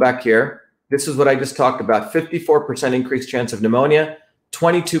 go back here. This is what I just talked about. 54% increased chance of pneumonia,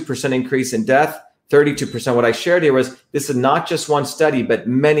 22% increase in death, 32%. What I shared here was this is not just one study, but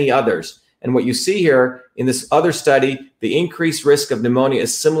many others. And what you see here in this other study, the increased risk of pneumonia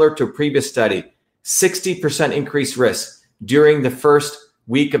is similar to a previous study, 60% increased risk during the first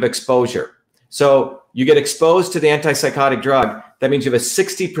week of exposure. So you get exposed to the antipsychotic drug. That means you have a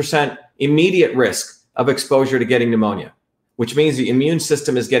 60% immediate risk of exposure to getting pneumonia, which means the immune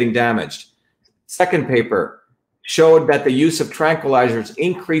system is getting damaged. Second paper showed that the use of tranquilizers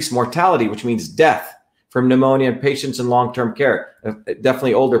increased mortality, which means death from pneumonia in patients in long-term care,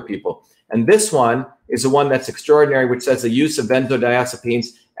 definitely older people. And this one is the one that's extraordinary, which says the use of benzodiazepines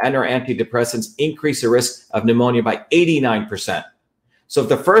and or antidepressants increase the risk of pneumonia by 89%. So if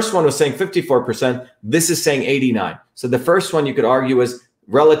the first one was saying 54%, this is saying 89. So the first one you could argue is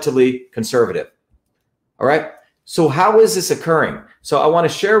relatively conservative. All right. So how is this occurring? So I want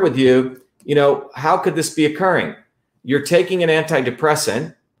to share with you, how could this be occurring? You're taking an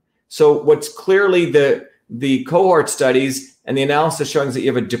antidepressant. So what's clearly the cohort studies and the analysis showing is that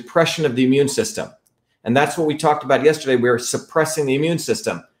you have a depression of the immune system. And that's what we talked about yesterday. We're suppressing the immune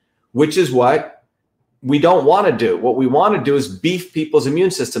system, which is what we don't want to do. What we want to do is beef people's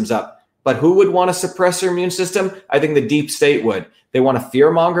immune systems up. But who would want to suppress their immune system? I think the deep state would. They want to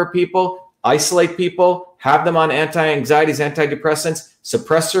fearmonger people, isolate people, have them on anti-anxieties, antidepressants,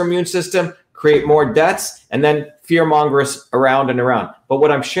 suppress their immune system, create more deaths, and then fearmonger us around and around. But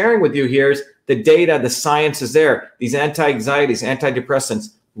what I'm sharing with you here is the data, the science is there. These anti-anxieties,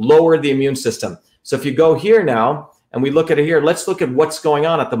 antidepressants lower the immune system. So if you go here now and we look at it here, let's look at what's going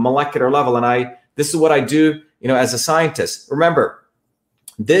on at the molecular level. And this is what I do, as a scientist. Remember,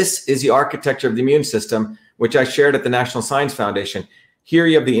 this is the architecture of the immune system, which I shared at the National Science Foundation. Here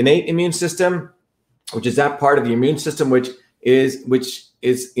you have the innate immune system, which is that part of the immune system which is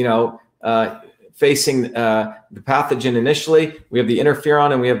facing the pathogen initially. We have the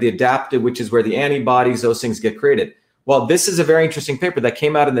interferon and we have the adaptive, which is where the antibodies, those things get created. Well, this is a very interesting paper that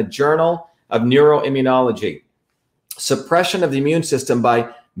came out in the Journal of Neuroimmunology. Suppression of the immune system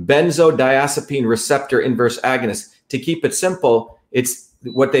by benzodiazepine receptor inverse agonists. To keep it simple, it's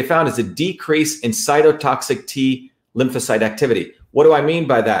what they found is a decrease in cytotoxic T lymphocyte activity. What do I mean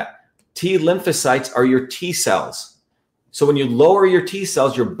by that? T lymphocytes are your T cells. So when you lower your T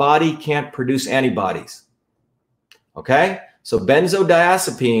cells, your body can't produce antibodies. Okay? So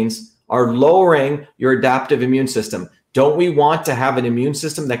benzodiazepines are lowering your adaptive immune system. Don't we want to have an immune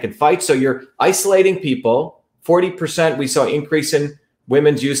system that can fight? So you're isolating people. 40% we saw increase in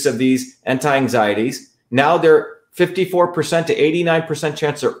women's use of these anti-anxieties. Now they're 54% to 89%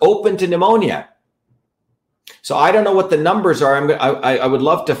 chance they're open to pneumonia. So I don't know what the numbers are. I would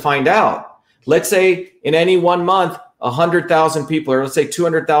love to find out. Let's say in any 1 month, 100,000 people, or let's say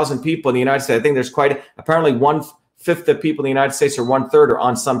 200,000 people in the United States. I think there's apparently 1/5 of people in the United States, or 1/3 are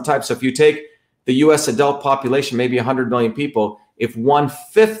on some type. So if you take the US adult population, maybe 100 million people, if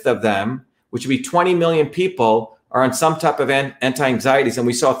 1/5 of them, which would be 20 million people, are on some type of anti-anxieties, and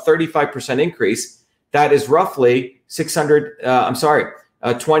we saw a 35% increase, that is roughly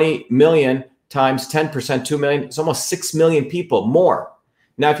 20 million times 10%, 2 million, it's almost 6 million people more.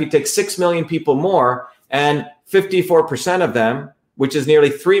 Now, if you take 6 million people more and 54% of them, which is nearly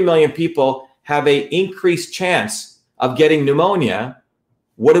 3 million people, have a increased chance of getting pneumonia,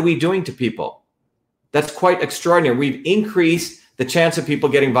 what are we doing to people? That's quite extraordinary. We've increased the chance of people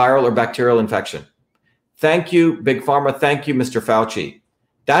getting viral or bacterial infection. Thank you, Big Pharma. Thank you, Mr. Fauci.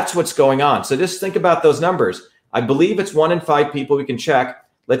 That's what's going on. So just think about those numbers. I believe it's 1 in 5 people. We can check.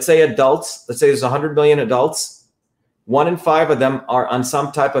 Let's say adults. Let's say there's 100 million adults. 1 in 5 of them are on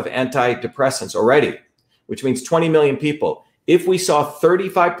some type of antidepressants already, which means 20 million people. If we saw a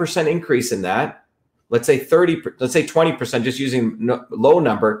 35% increase in that, let's say 20%, just using low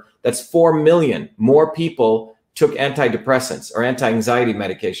number, that's 4 million more people took antidepressants or anti-anxiety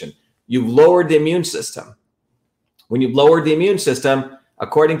medication. You've lowered the immune system. When you've lowered the immune system,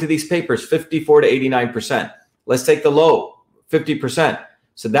 according to these papers, 54 to 89%. Let's take the low, 50%.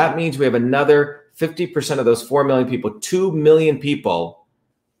 So that means we have another 50% of those 4 million people, 2 million people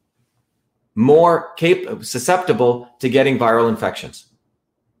more susceptible to getting viral infections.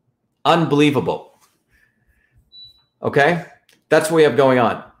 Unbelievable. Okay, that's what we have going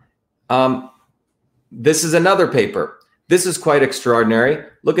on. This is another paper. This is quite extraordinary.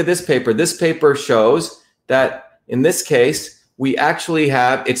 Look at this paper. This paper shows that in this case, we actually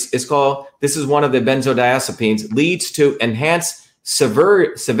have, it's called, this is one of the benzodiazepines, leads to enhanced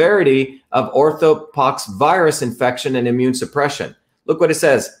severity of orthopox virus infection and immune suppression. Look what it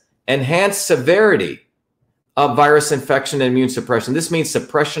says, enhanced severity of virus infection and immune suppression. This means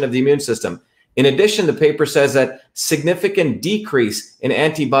suppression of the immune system. In addition, the paper says that significant decrease in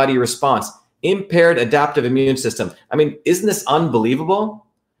antibody response, impaired adaptive immune system. I mean, isn't this unbelievable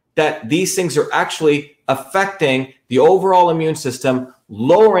that these things are actually affecting the overall immune system,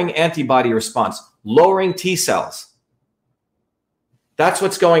 lowering antibody response, lowering T cells? That's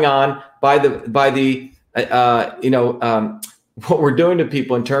what's going on by the what we're doing to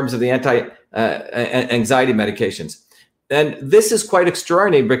people in terms of the anti-anxiety medications. And this is quite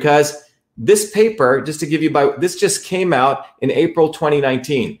extraordinary because this paper, just to give you, this just came out in April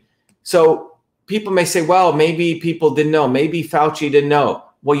 2019. So people may say, well, maybe people didn't know. Maybe Fauci didn't know.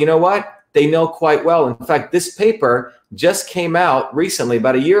 Well, you know what? They know quite well. In fact, this paper just came out recently,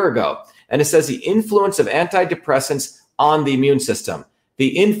 about a year ago, and it says the influence of antidepressants on the immune system. The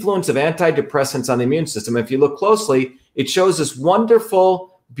influence of antidepressants on the immune system. If you look closely, it shows this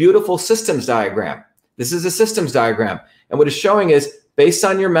wonderful, beautiful systems diagram. This is a systems diagram. And what it's showing is, based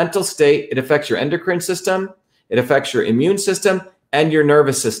on your mental state, it affects your endocrine system, it affects your immune system, and your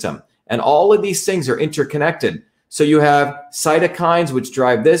nervous system. And all of these things are interconnected. So you have cytokines, which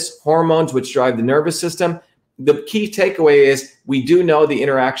drive this, hormones, which drive the nervous system. The key takeaway is we do know the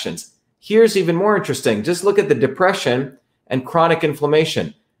interactions. Here's even more interesting. Just look at the depression and chronic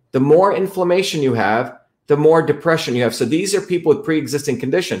inflammation. The more inflammation you have, the more depression you have. So these are people with pre-existing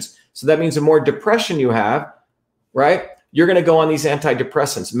conditions. So that means the more depression you have, right, you're going to go on these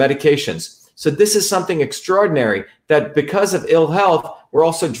antidepressants, medications. So this is something extraordinary, that because of ill health, we're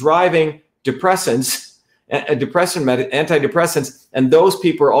also driving antidepressants, and those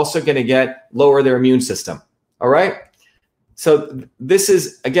people are also going to lower their immune system. All right. So this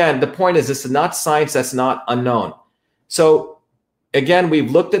is, again, the point is, this is not science that's not unknown. So again,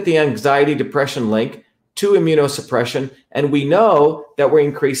 we've looked at the anxiety depression link to immunosuppression, and we know that we're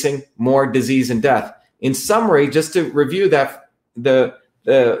increasing more disease and death. In summary, just to review that, the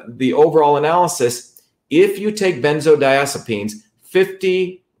overall analysis, if you take benzodiazepines,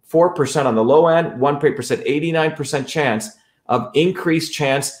 54% on the low end, 1%, 89% chance of increased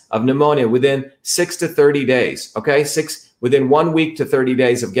chance of pneumonia within 6 to 30 days. Okay, within 1 week to 30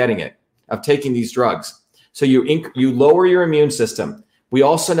 days of getting it, of taking these drugs. So you lower your immune system. We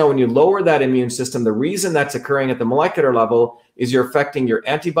also know when you lower that immune system, the reason that's occurring at the molecular level is you're affecting your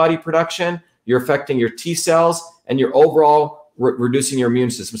antibody production, you're affecting your T cells, and you're overall reducing your immune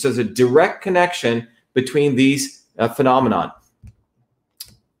system. So there's a direct connection between these phenomenon.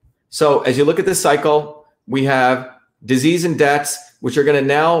 So as you look at this cycle, we have disease and deaths, which are going to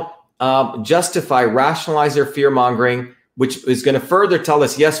now justify, rationalize their fear mongering, which is going to further tell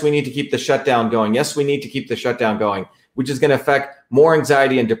us, yes, we need to keep the shutdown going. Yes, we need to keep the shutdown going, which is going to affect more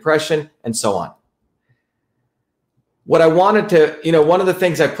anxiety and depression and so on. what I wanted to, one of the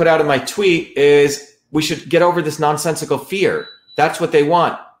things I put out in my tweet is we should get over this nonsensical fear. That's what they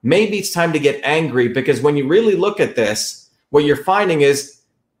want. Maybe it's time to get angry, because when you really look at this, what you're finding is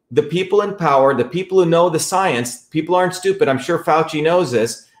the people in power, the people who know the science, people aren't stupid. I'm sure Fauci knows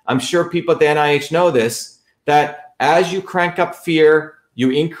this. I'm sure people at the NIH know this, that as you crank up fear,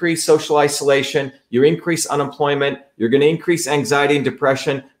 you increase social isolation, you increase unemployment, you're going to increase anxiety and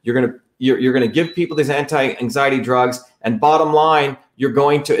depression, you're going to give people these anti-anxiety drugs, and bottom line, you're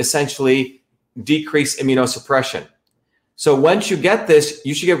going to essentially decrease immunosuppression. So once you get this,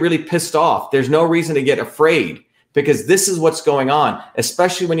 you should get really pissed off. There's no reason to get afraid, because this is what's going on,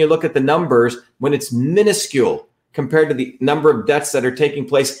 especially when you look at the numbers, when it's minuscule compared to the number of deaths that are taking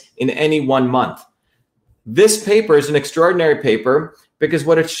place in any 1 month. This paper is an extraordinary paper because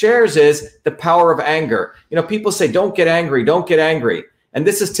what it shares is the power of anger. People say, don't get angry, don't get angry. And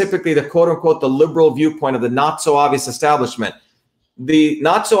this is typically the quote unquote, the liberal viewpoint of the not so obvious establishment. The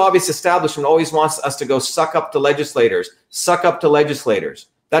not so obvious establishment always wants us to go suck up to legislators, suck up to legislators.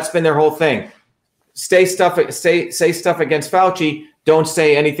 That's been their whole thing. Say stuff against Fauci, don't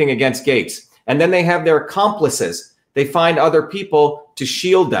say anything against Gates. And then they have their accomplices. They find other people to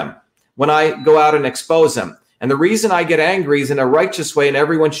shield them when I go out and expose them. And the reason I get angry is in a righteous way, and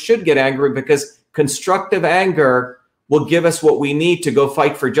everyone should get angry, because constructive anger will give us what we need to go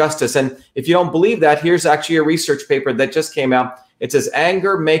fight for justice. And if you don't believe that, here's actually a research paper that just came out. It says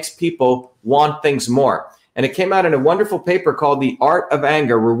anger makes people want things more. And it came out in a wonderful paper called The Art of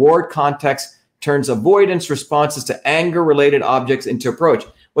Anger, Reward Context Turns Avoidance Responses to Anger-Related Objects into Approach.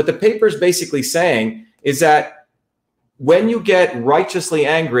 What the paper is basically saying is that when you get righteously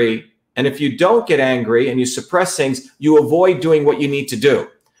angry, and if you don't get angry and you suppress things, you avoid doing what you need to do.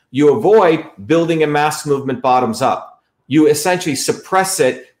 You avoid building a mass movement bottoms up. You essentially suppress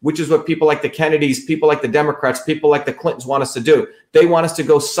it, which is what people like the Kennedys, people like the Democrats, people like the Clintons want us to do. They want us to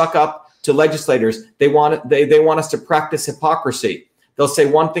go suck up to legislators. They want us to practice hypocrisy. They'll say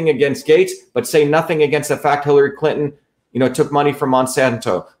one thing against Gates, but say nothing against the fact Hillary Clinton, took money from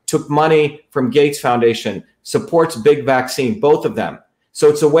Monsanto, took money from Gates Foundation, supports big vaccine, both of them. So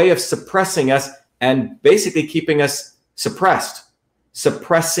it's a way of suppressing us and basically keeping us suppressed,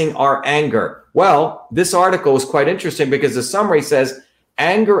 suppressing our anger. Well, this article is quite interesting because the summary says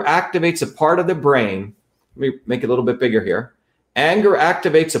anger activates a part of the brain. Let me make it a little bit bigger here. Anger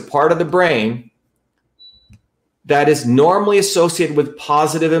activates a part of the brain that is normally associated with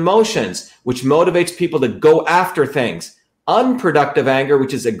positive emotions, which motivates people to go after things. Unproductive anger,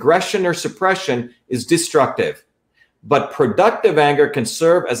 which is aggression or suppression, is destructive. But productive anger can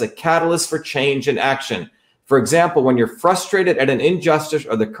serve as a catalyst for change and action. For example, when you're frustrated at an injustice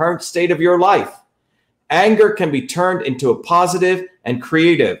or the current state of your life, anger can be turned into a positive and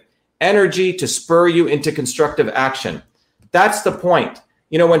creative energy to spur you into constructive action. That's the point.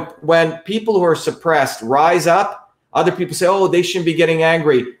 When people who are suppressed rise up, other people say, oh, they shouldn't be getting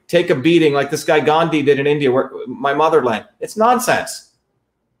angry, take a beating like this guy Gandhi did in India, my motherland. It's nonsense.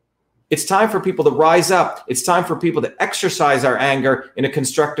 It's time for people to rise up. It's time for people to exercise our anger in a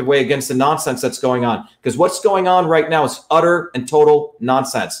constructive way against the nonsense that's going on. Because what's going on right now is utter and total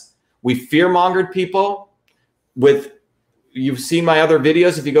nonsense. We fear-mongered people you've seen my other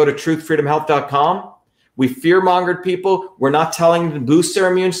videos if you go to truthfreedomhealth.com. We fear-mongered people. We're not telling them to boost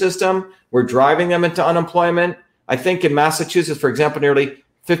their immune system. We're driving them into unemployment. I think in Massachusetts, for example, nearly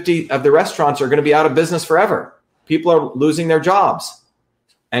 50 of the restaurants are going to be out of business forever. People are losing their jobs.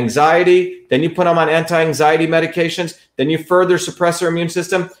 Anxiety, then you put them on anti-anxiety medications, then you further suppress their immune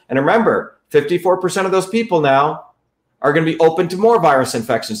system. And remember, 54% of those people now are going to be open to more virus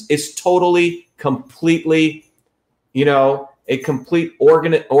infections. It's totally, completely, a complete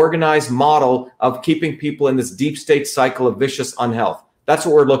organized model of keeping people in this deep state cycle of vicious unhealth. That's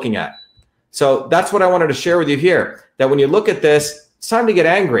what we're looking at. So that's what I wanted to share with you here, that when you look at this, it's time to get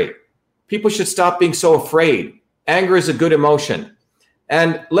angry. People should stop being so afraid. Anger is a good emotion.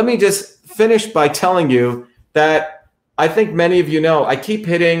 And let me just finish by telling you that I think many of you know, I keep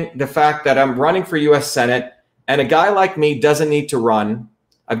hitting the fact that I'm running for US Senate, and a guy like me doesn't need to run.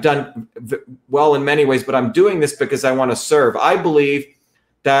 I've done well in many ways, but I'm doing this because I want to serve. I believe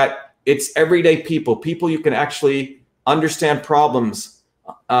that it's everyday people you can actually understand problems,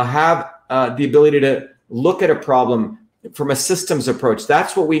 have the ability to look at a problem from a systems approach.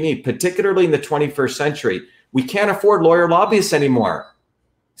 That's what we need, particularly in the 21st century. We can't afford lawyer lobbyists anymore.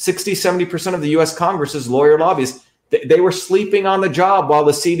 60, 70% of the US Congress is lawyer lobbyists. They were sleeping on the job while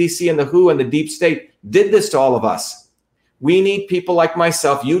the CDC and the WHO and the deep state did this to all of us. We need people like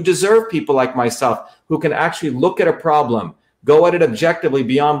myself. You deserve people like myself who can actually look at a problem, go at it objectively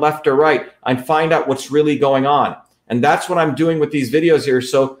beyond left or right, and find out what's really going on. And that's what I'm doing with these videos here.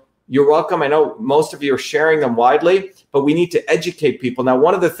 So you're welcome. I know most of you are sharing them widely, but we need to educate people. Now,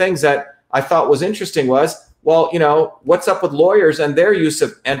 one of the things that I thought was interesting was, well, you know, what's up with lawyers and their use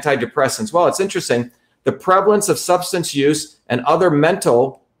of antidepressants? Well, it's interesting. The prevalence of substance use and other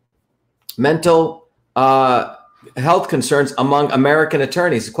mental health concerns among American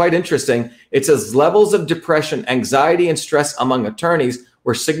attorneys is quite interesting. It says levels of depression, anxiety, and stress among attorneys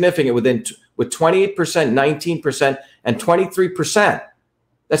were significant with 28%, 19%, and 23%.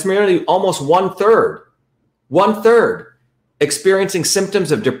 That's nearly almost one third experiencing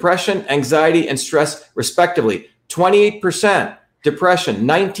symptoms of depression, anxiety, and stress, respectively. 28% depression,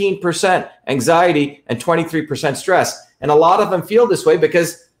 19% anxiety, and 23% stress. And a lot of them feel this way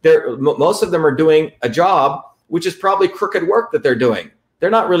because most of them are doing a job which is probably crooked work that they're doing. They're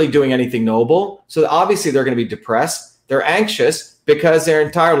not really doing anything noble. So obviously they're going to be depressed. They're anxious because their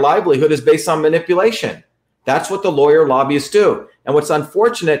entire livelihood is based on manipulation. That's what the lawyer lobbyists do. And what's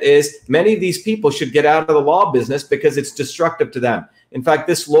unfortunate is many of these people should get out of the law business because it's destructive to them. In fact,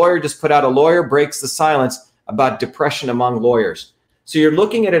 this lawyer just put out, a lawyer breaks the silence about depression among lawyers. So you're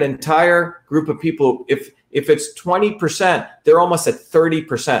looking at an entire group of people. If it's 20%, they're almost at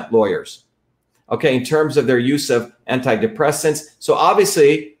 30% lawyers. Okay, in terms of their use of antidepressants. So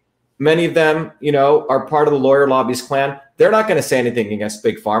obviously, many of them, you know, are part of the lawyer lobbyist clan. They're not going to say anything against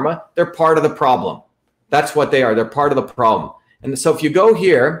Big Pharma. They're part of the problem. That's what they are. They're part of the problem. And so if you go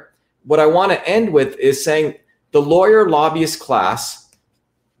here, what I want to end with is saying the lawyer lobbyist class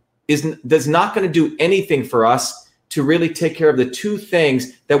is not going to do anything for us to really take care of the two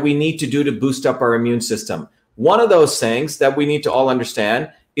things that we need to do to boost up our immune system. One of those things that we need to all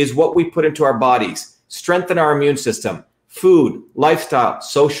understand is what we put into our bodies, strengthen our immune system, food, lifestyle,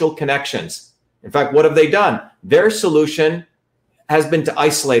 social connections. In fact, what have they done? Their solution has been to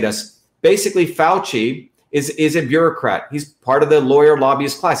isolate us. Basically, Fauci is a bureaucrat. He's part of the lawyer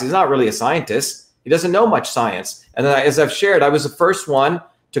lobbyist class. He's not really a scientist. He doesn't know much science. And as I've shared, I was the first one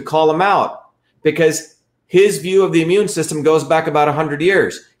to call him out because his view of the immune system goes back about 100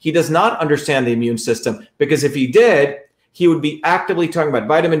 years. He does not understand the immune system because if he did, he would be actively talking about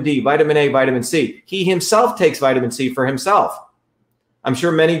vitamin D, vitamin A, vitamin C. He himself takes vitamin C for himself. I'm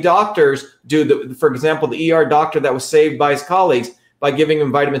sure many doctors do. For example, the ER doctor that was saved by his colleagues by giving him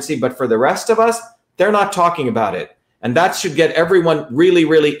vitamin C. But for the rest of us, they're not talking about it. And that should get everyone really,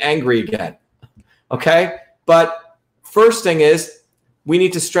 really angry again. Okay? But first thing is we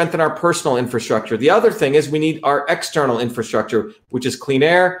need to strengthen our personal infrastructure. The other thing is we need our external infrastructure, which is clean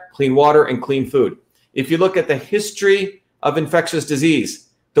air, clean water, and clean food. If you look at the history of infectious disease,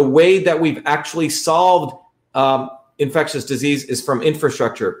 the way that we've actually solved infectious disease is from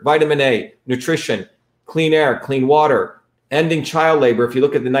infrastructure, vitamin A, nutrition, clean air, clean water, ending child labor, if you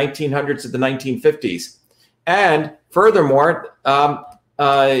look at the 1900s to the 1950s. And furthermore,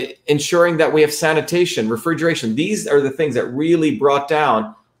 ensuring that we have sanitation, refrigeration. These are the things that really brought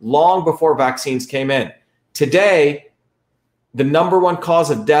down long before vaccines came in. Today, the number one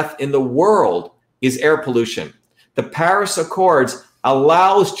cause of death in the world is air pollution. The Paris Accords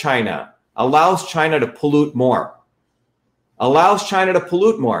allows China to pollute more.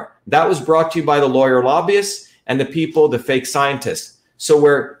 That was brought to you by the lawyer lobbyists and the people, the fake scientists. So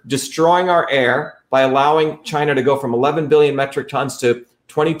we're destroying our air by allowing China to go from 11 billion metric tons to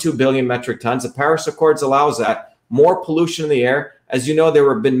 22 billion metric tons. The Paris Accords allows that. More pollution in the air. As you know,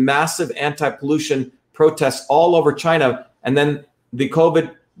 there have been massive anti-pollution protests all over China. And then the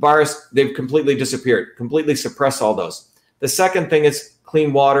COVID virus, they've completely disappeared, completely suppressed all those. The second thing is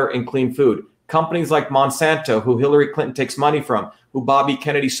clean water and clean food. Companies like Monsanto, who Hillary Clinton takes money from, who Bobby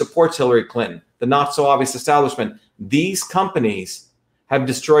Kennedy supports Hillary Clinton, the not so obvious establishment, these companies have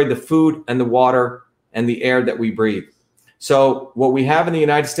destroyed the food and the water and the air that we breathe. So what we have in the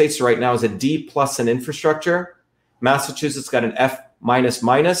United States right now is a D+ in infrastructure. Massachusetts got an F-,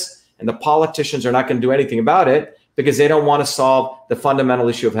 and the politicians are not going to do anything about it because they don't want to solve the fundamental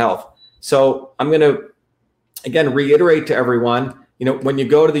issue of health. So I'm going to, again, reiterate to everyone, when you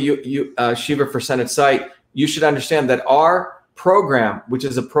go to the Shiva for Senate site, you should understand that our program, which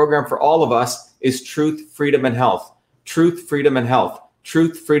is a program for all of us, is truth, freedom, and health. Truth, freedom, and health.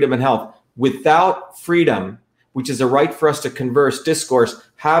 Truth, freedom, and health. Without freedom, which is a right for us to converse, discourse,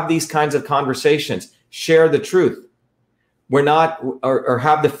 have these kinds of conversations, share the truth. We're not, or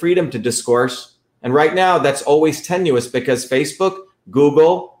have the freedom to discourse. And right now, that's always tenuous because Facebook,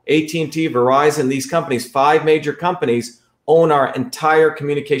 Google, AT&T, Verizon, these companies, 5 major companies, own our entire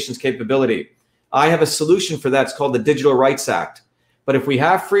communications capability. I have a solution for that. It's called the Digital Rights Act. But if we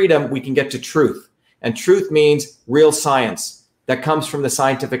have freedom, we can get to truth. And truth means real science that comes from the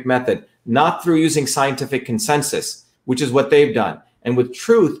scientific method, not through using scientific consensus, which is what they've done. And with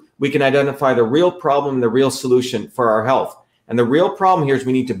truth, we can identify the real problem and the real solution for our health. And the real problem here is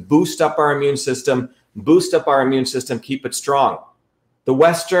we need to boost up our immune system, keep it strong. The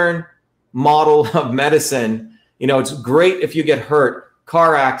Western model of medicine, it's great if you get hurt,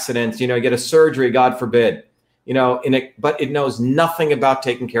 car accidents, you get a surgery, God forbid, but it knows nothing about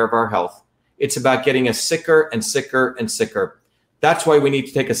taking care of our health. It's about getting us sicker and sicker and sicker. That's why we need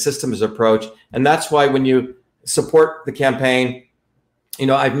to take a systems approach. And that's why when you support the campaign,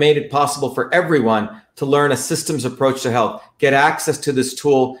 I've made it possible for everyone to learn a systems approach to health, get access to this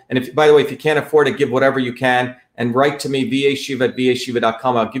tool. And by the way, if you can't afford it, give whatever you can and write to me,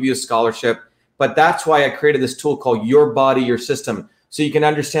 vashiva@vashiva.com. I'll give you a scholarship. But that's why I created this tool called Your Body, Your System. So you can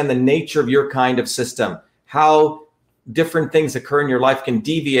understand the nature of your kind of system, how different things occur in your life can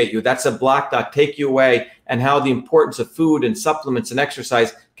deviate you. That's a black dot, take you away, and how the importance of food and supplements and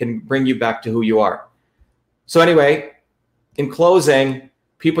exercise can bring you back to who you are. So anyway, in closing,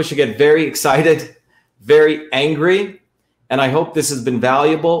 people should get very excited, very angry, and I hope this has been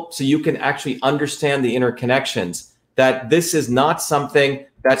valuable so you can actually understand the interconnections, that this is not something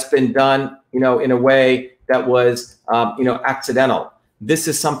that's been done, in a way that was, accidental. This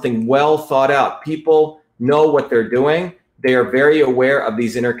is something well thought out. People know what they're doing. They are very aware of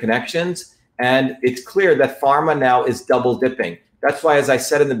these interconnections, and it's clear that pharma now is double dipping. That's why, as I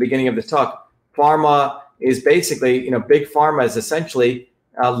said in the beginning of the talk, pharma is basically, big pharma is essentially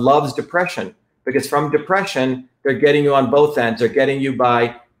loves depression, because from depression, they're getting you on both ends. They're getting you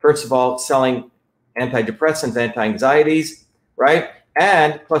by, first of all, selling antidepressants, anti-anxieties, right?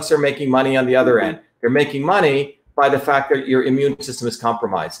 And plus they're making money on the other end. They're making money by the fact that your immune system is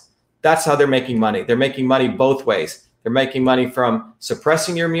compromised. That's how they're making money. They're making money both ways. They're making money from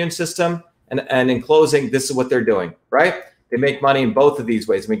suppressing your immune system. And in closing, this is what they're doing, right? They make money in both of these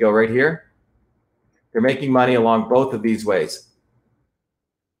ways. Let me go right here. They're making money along both of these ways.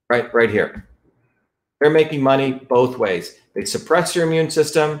 Right here. They're making money both ways. They suppress your immune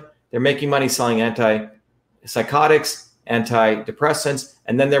system. They're making money selling antipsychotics, antidepressants,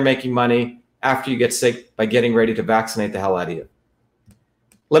 and then they're making money after you get sick by getting ready to vaccinate the hell out of you.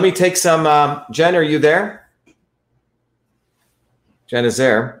 Let me take some, Jen, are you there? Jen is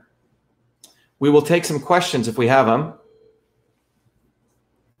there. We will take some questions if we have them.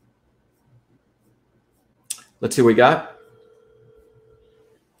 Let's see what we got.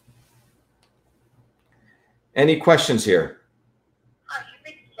 Any questions here?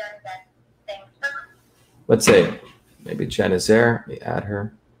 Let's see. Maybe Jen is there. Let me add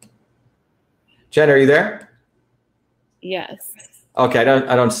her. Jen, are you there? Yes. Okay,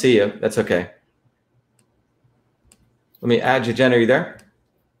 I don't see you. That's okay. Let me add you. Jen, are you there?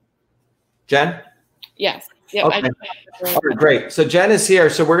 Jen? Yes. Yep. Okay. All right, great. So Jen is here.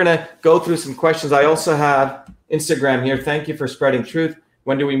 So we're going to go through some questions. I also have Instagram here. Thank you for spreading truth.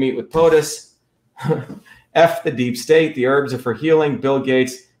 When do we meet with POTUS? F the deep state. The herbs are for healing. Bill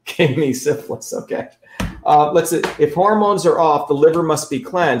Gates gave me syphilis. Okay. Let's see. If hormones are off, the liver must be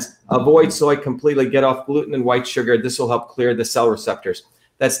cleansed. Avoid soy completely. Get off gluten and white sugar. This will help clear the cell receptors.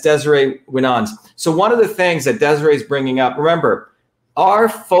 That's Desiree Winans. So one of the things that Desiree is bringing up, remember, our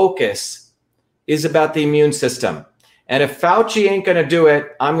focus is about the immune system. And if Fauci ain't going to do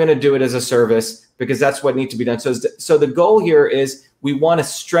it, I'm going to do it as a service because that's what needs to be done. So the goal here is we want to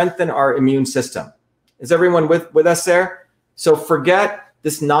strengthen our immune system. Is everyone with us there? So forget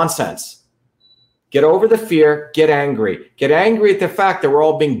this nonsense. Get over the fear, get angry. Get angry at the fact that we're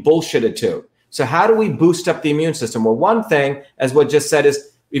all being bullshitted to. So how do we boost up the immune system? Well, one thing, as what just said,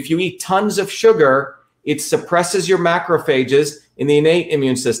 is if you eat tons of sugar, it suppresses your macrophages in the innate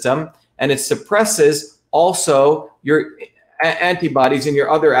immune system, and it suppresses also your antibodies in your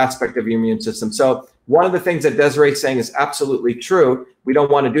other aspect of your immune system. So one of the things that Desiree is saying is absolutely true. We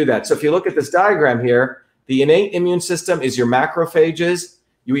don't want to do that. So if you look at this diagram here, the innate immune system is your macrophages.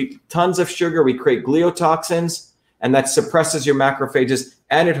 You eat tons of sugar, we create gliotoxins, and that suppresses your macrophages,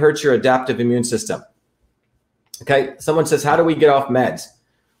 and it hurts your adaptive immune system. Okay, someone says, how do we get off meds?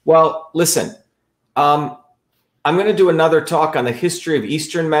 Well, listen, I'm going to do another talk on the history of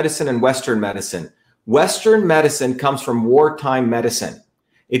Eastern medicine and Western medicine. Western medicine comes from wartime medicine.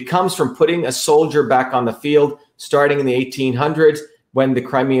 It comes from putting a soldier back on the field, starting in the 1800s, when the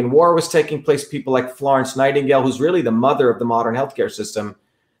Crimean War was taking place. People like Florence Nightingale, who's really the mother of the modern healthcare system,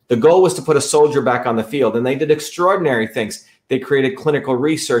 the goal was to put a soldier back on the field, and they did extraordinary things. They created clinical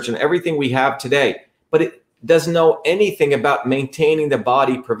research and everything we have today, but it doesn't know anything about maintaining the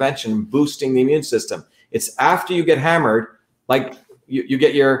body, prevention, boosting the immune system. It's after you get hammered, like you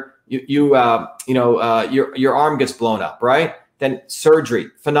get your arm gets blown up, right? Then surgery,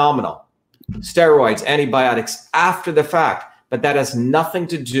 phenomenal. steroids, antibiotics after the fact, but that has nothing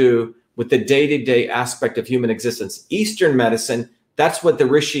to do with the day-to-day aspect of human existence. Eastern medicine, that's what the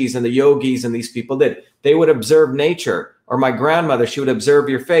rishis and the yogis and these people did. They would observe nature, or my grandmother, she would observe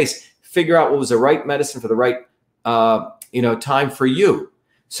your face, figure out what was the right medicine for the right time for you.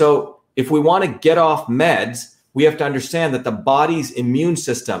 So if we want to get off meds, we have to understand that the body's immune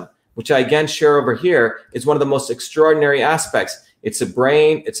system, which I again share over here, is one of the most extraordinary aspects. It's the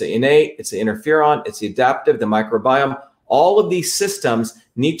brain, it's the innate, it's the interferon, it's the adaptive, the microbiome. All of these systems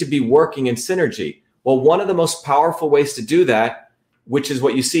need to be working in synergy. Well, one of the most powerful ways to do that, which is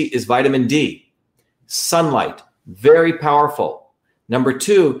what you see, is vitamin D. Sunlight, very powerful. Number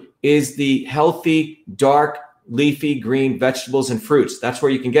 2 is the healthy, dark, leafy green vegetables and fruits. That's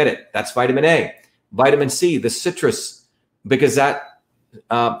where you can get it. That's vitamin A. Vitamin C, the citrus, because that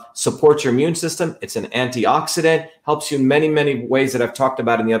supports your immune system. It's an antioxidant, helps you in many, many ways that I've talked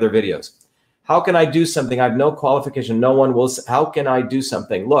about in the other videos. How can I do something? I have no qualification. No one will. How can I do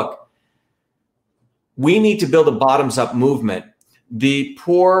something? Look, we need to build a bottoms-up movement. The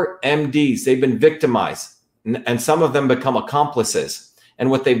poor MDs, they've been victimized, and some of them become accomplices. And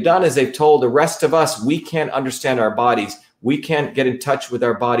what they've done is they've told the rest of us, we can't understand our bodies. We can't get in touch with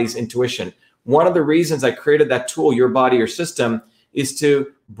our body's intuition. One of the reasons I created that tool, Your Body, Your System, is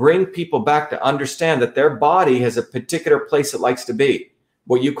to bring people back to understand that their body has a particular place it likes to be,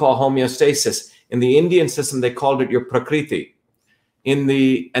 what you call homeostasis. In the Indian system, they called it your prakriti. And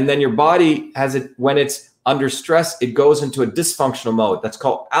then your body has it, when it's under stress, it goes into a dysfunctional mode. That's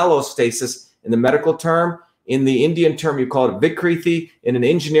called allostasis in the medical term. In the Indian term, you call it vikriti. In an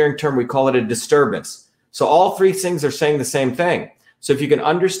engineering term, we call it a disturbance. So all three things are saying the same thing. So if you can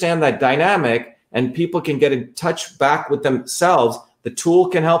understand that dynamic and people can get in touch back with themselves, the tool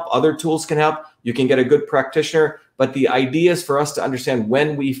can help, other tools can help. You can get a good practitioner. But the idea is for us to understand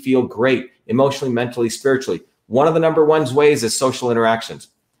when we feel great, emotionally, mentally, spiritually. One of the number one ways is social interactions.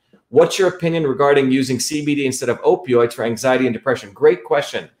 What's your opinion regarding using CBD instead of opioids for anxiety and depression? Great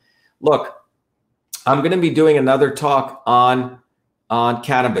question. Look, I'm going to be doing another talk on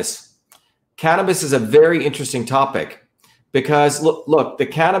cannabis. Cannabis is a very interesting topic because look, the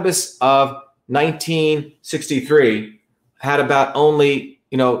cannabis of 1963 had about only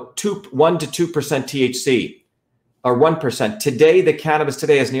 1 to 2% THC or 1%. Today, the cannabis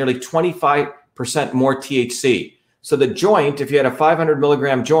today has nearly 25% more THC. So the joint, if you had a 500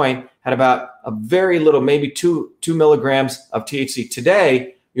 milligram joint, had about a very little, maybe 2 milligrams of THC.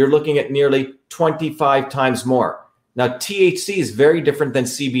 Today, you're looking at nearly 25 times more. Now, THC is very different than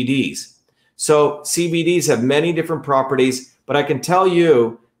CBDs. So CBDs have many different properties, but I can tell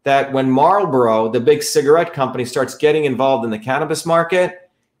you that when Marlboro, the big cigarette company, starts getting involved in the cannabis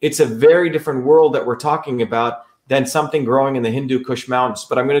market, it's a very different world that we're talking about than something growing in the Hindu Kush Mountains.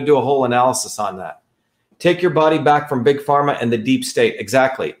 But I'm going to do a whole analysis on that. Take your body back from big pharma and the deep state.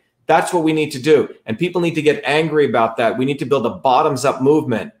 Exactly. That's what we need to do. And people need to get angry about that. We need to build a bottoms-up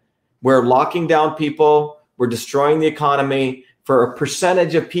movement. We're locking down people. We're destroying the economy for a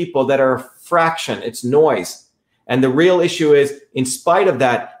percentage of people that are a fraction. It's noise. And the real issue is, in spite of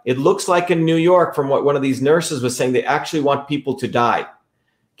that, it looks like in New York, from what one of these nurses was saying, they actually want people to die.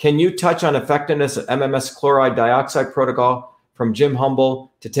 Can you touch on effectiveness of MMS chloride dioxide protocol from Jim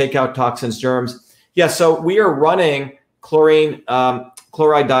Humble to take out toxins, germs? Yeah, so we are running chloride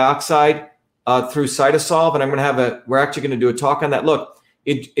dioxide through Cytosolve, and we're actually going to do a talk on that. Look,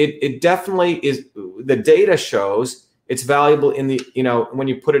 it definitely is. The data shows it's valuable in the, when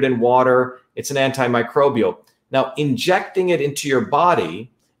you put it in water, it's an antimicrobial. Now, injecting it into your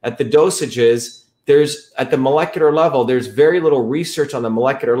body at the dosages, at the molecular level, there's very little research on the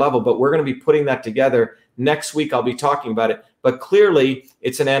molecular level, but we're going to be putting that together. Next week, I'll be talking about it. But clearly,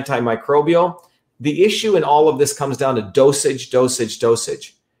 it's an antimicrobial. The issue in all of this comes down to dosage, dosage,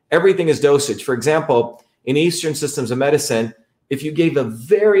 dosage. Everything is dosage. For example, in Eastern systems of medicine, if you gave a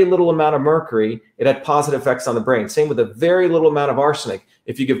very little amount of mercury, it had positive effects on the brain. Same with a very little amount of arsenic.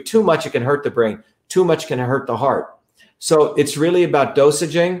 If you give too much, it can hurt the brain. Too much can hurt the heart. So it's really about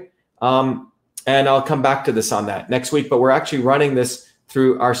dosaging. And I'll come back to this on that next week, but we're actually running this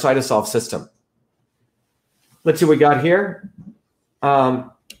through our Cytosolve system. Let's see what we got here.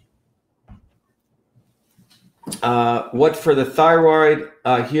 What for the thyroid?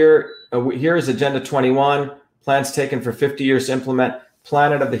 Here is Agenda 21. Plans taken for 50 years to implement.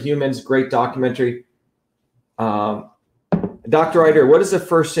 Planet of the Humans, great documentary. Dr. Ryder, what is the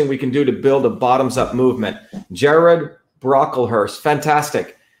first thing we can do to build a bottoms-up movement? Jared Brocklehurst,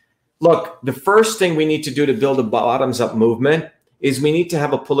 fantastic. Look, the first thing we need to do to build a bottoms-up movement is we need to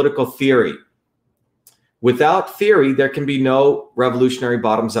have a political theory. Without theory, there can be no revolutionary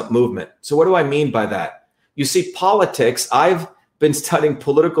bottoms-up movement. So what do I mean by that? You see, politics, I've been studying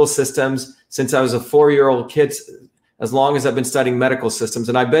political systems since I was a 4-year-old kid, as long as I've been studying medical systems.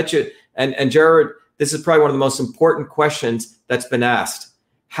 And I bet you, and Jared, this is probably one of the most important questions that's been asked.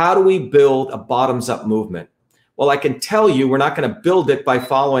 How do we build a bottoms-up movement? Well, I can tell you we're not going to build it by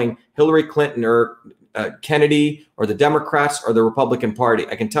following Hillary Clinton or Kennedy or the Democrats or the Republican Party.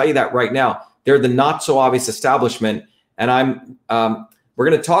 I can tell you that right now. They're the not so obvious establishment. And we're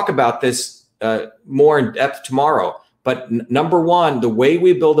going to talk about this more in depth tomorrow. But number one, the way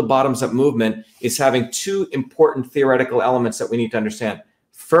we build a bottoms-up movement is having two important theoretical elements that we need to understand.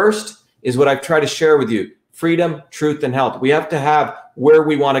 First is what I've tried to share with you: freedom, truth, and health. We have to have where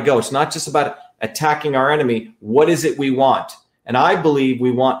we want to go. It's not just about attacking our enemy. What is it we want? And I believe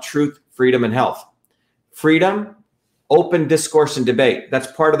we want truth, freedom, and health. Freedom, open discourse and debate.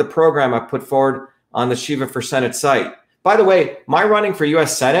 That's part of the program I put forward on the Shiva for Senate site. By the way, my running for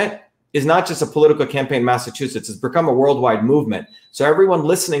U.S. Senate is not just a political campaign in Massachusetts. It's become a worldwide movement. So everyone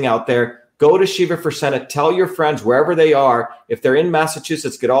listening out there, go to Shiva for Senate. Tell your friends wherever they are. If they're in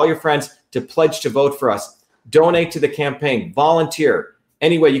Massachusetts, get all your friends to pledge to vote for us. Donate to the campaign. Volunteer.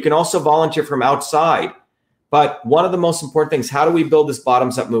 Anyway, you can also volunteer from outside. But one of the most important things, how do we build this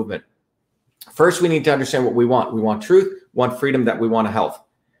bottoms-up movement? First, we need to understand what we want. We want truth, we want freedom, that we want a health.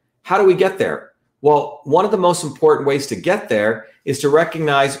 How do we get there? Well, one of the most important ways to get there is to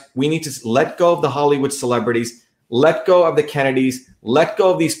recognize we need to let go of the Hollywood celebrities, let go of the Kennedys, let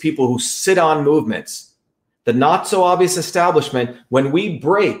go of these people who sit on movements. The not so obvious establishment, when we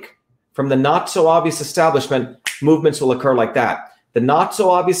break from the not so obvious establishment, movements will occur like that. The not so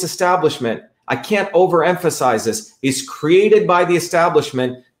obvious establishment, I can't overemphasize this, is created by the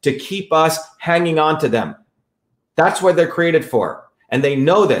establishment to keep us hanging on to them. That's what they're created for. And they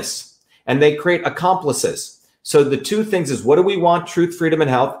know this. And they create accomplices. So the two things is, what do we want? Truth, freedom, and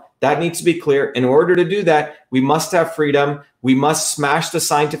health. That needs to be clear. In order to do that, we must have freedom. We must smash the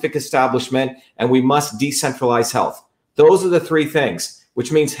scientific establishment, and we must decentralize health. Those are the three things,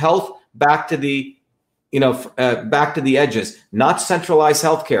 which means health back to the, back to the edges, not centralized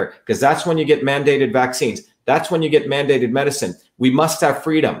healthcare, because that's when you get mandated vaccines. That's when you get mandated medicine. We must have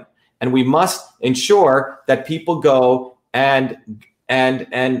freedom, and we must ensure that people go and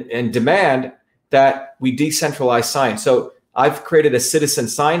demand that we decentralize science. So I've created a Citizen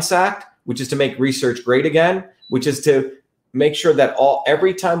Science Act, which is to make research great again, which is to make sure that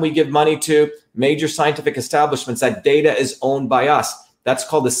every time we give money to major scientific establishments, that data is owned by us. That's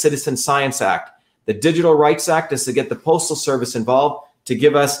called the Citizen Science Act. The Digital Rights Act is to get the Postal Service involved to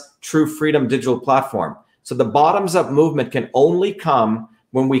give us true freedom digital platform. So the bottoms-up movement can only come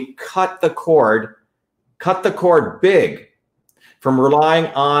when we cut the cord big from relying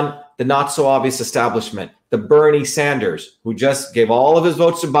on the not so obvious establishment, the Bernie Sanders, who just gave all of his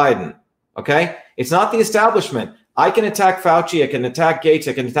votes to Biden. Okay? It's not the establishment. I can attack Fauci, I can attack Gates,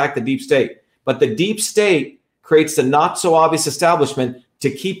 I can attack the deep state. But the deep state creates the not so obvious establishment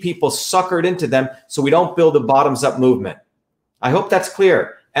to keep people suckered into them so we don't build a bottoms-up movement. I hope that's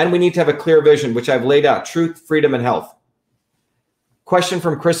clear. And we need to have a clear vision, which I've laid out: truth, freedom, and health. Question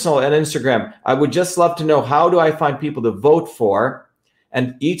from Crystal on Instagram. I would just love to know, how do I find people to vote for?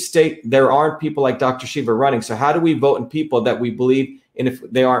 And each state, there aren't people like Dr. Shiva running. So how do we vote in people that we believe in if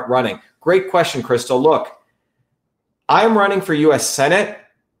they aren't running? Great question, Crystal. Look, I'm running for U.S. Senate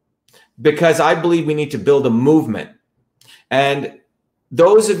because I believe we need to build a movement. And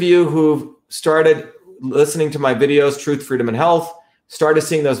those of you who've started listening to my videos, Truth, Freedom, and Health, started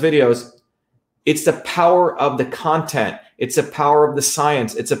seeing those videos, it's the power of the content. It's the power of the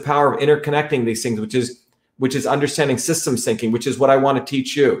science. It's the power of interconnecting these things, which is understanding systems thinking, which is what I want to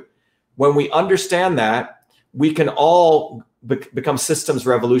teach you. When we understand that, we can all become systems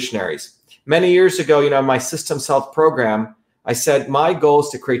revolutionaries. Many years ago, in my Systems Health program, I said my goal is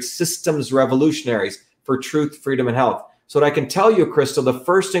to create systems revolutionaries for truth, freedom, and health. So what I can tell you, Crystal, the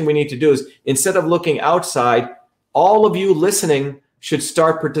first thing we need to do is, instead of looking outside, all of you listening should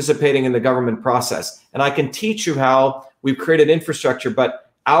start participating in the government process. And I can teach you how we've created infrastructure,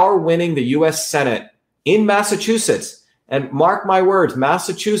 but our winning the U.S. Senate in Massachusetts, and mark my words,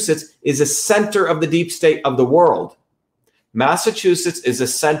 Massachusetts is a center of the deep state of the world. Massachusetts is a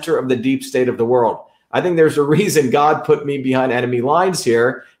center of the deep state of the world. I think there's a reason God put me behind enemy lines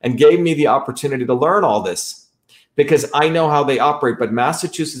here and gave me the opportunity to learn all this, because I know how they operate. But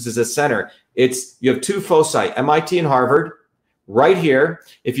Massachusetts is a center. You have two foci, MIT and Harvard, right here.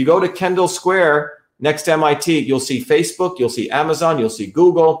 If you go to Kendall Square next to MIT, you'll see Facebook, you'll see Amazon, you'll see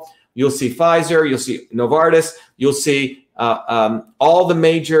Google, you'll see Pfizer, you'll see Novartis, you'll see all the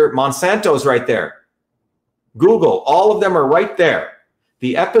major Monsanto's right there. Google, all of them are right there.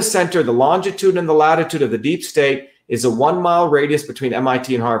 The epicenter, the longitude and the latitude of the deep state is a 1 mile radius between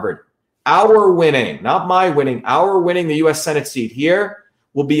MIT and Harvard. Our winning, not my winning, our winning the US Senate seat here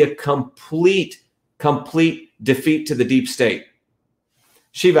will be a complete defeat to the deep state.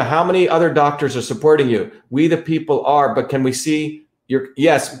 Shiva, how many other doctors are supporting you? We the people are, but can we see your,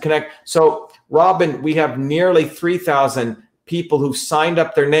 yes, connect. So Robin, we have nearly 3,000 people who've signed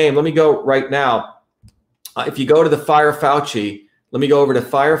up their name. Let me go right now. If you go to the Fire Fauci, let me go over to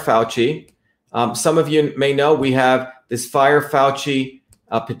Fire Fauci. Some of you may know we have this Fire Fauci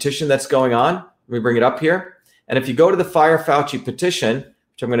petition that's going on. Let me bring it up here. And if you go to the Fire Fauci petition,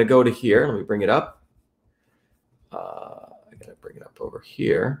 which I'm going to go to here, let me bring it up. I got to bring it up over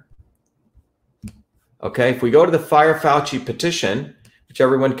here. Okay, if we go to the Fire Fauci petition, which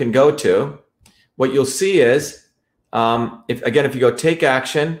everyone can go to, what you'll see is, if you go take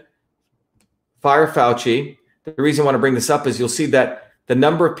action, Fire Fauci, the reason I want to bring this up is you'll see that the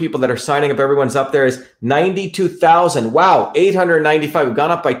number of people that are signing up, everyone's up there, is 92,000. Wow, 895. We've gone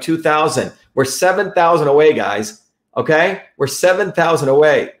up by 2,000. We're 7,000 away, guys. Okay? We're 7,000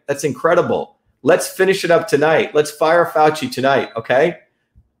 away. That's incredible. Let's finish it up tonight. Let's fire Fauci tonight, okay?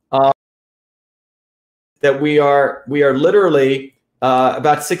 That we are literally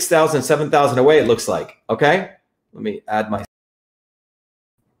about 6,000, 7,000 away, it looks like, okay? Let me add my...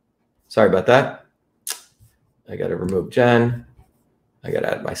 Sorry about that. I got to remove Jen. I got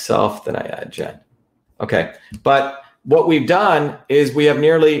to add myself, then I add Jen. Okay, but what we've done is we have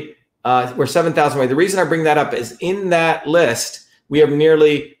nearly, we're 7,000 away. The reason I bring that up is in that list, we have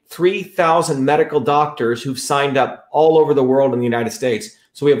nearly 3,000 medical doctors who've signed up all over the world in the United States.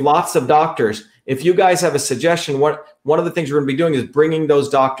 So we have lots of doctors. If you guys have a suggestion, one of the things we're going to be doing is bringing those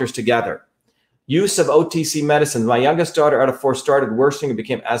doctors together. Use of OTC medicine. My youngest daughter out of 4 started worsening and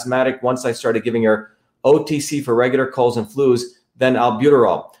became asthmatic once I started giving her OTC for regular colds and flus, then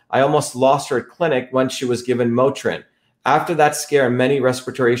albuterol. I almost lost her at clinic when she was given Motrin. After that scare and many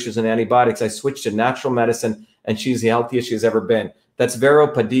respiratory issues and antibiotics, I switched to natural medicine, and she's the healthiest she's ever been. That's Vero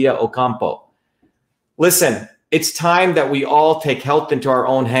Padilla Ocampo. Listen, it's time that we all take health into our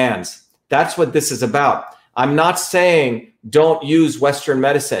own hands. That's what this is about. I'm not saying don't use Western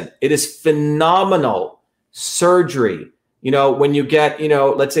medicine. It is phenomenal surgery. You know, when you get,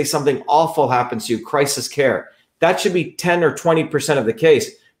 let's say something awful happens to you, crisis care, that should be 10 or 20% of the case.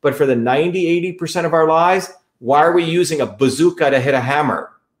 But for the 90, 80% of our lives, why are we using a bazooka to hit a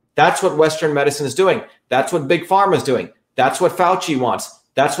hammer? That's what Western medicine is doing. That's what Big Pharma is doing. That's what Fauci wants.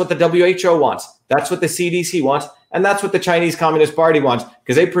 That's what the WHO wants. That's what the CDC wants. And that's what the Chinese Communist Party wants,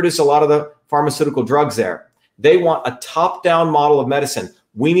 because they produce a lot of the pharmaceutical drugs there. They want a top-down model of medicine.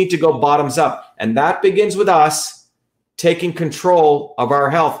 We need to go bottoms up. And that begins with us taking control of our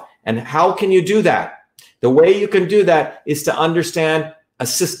health. And how can you do that? The way you can do that is to understand a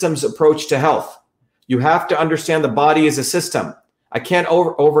systems approach to health. You have to understand the body as a system. I can't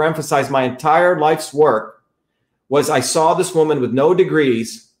overemphasize my entire life's work was I saw this woman with no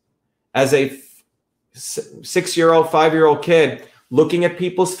degrees as a 6-year-old, 5-year-old kid looking at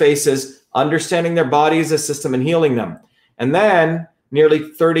people's faces, understanding their body as a system and healing them. And then nearly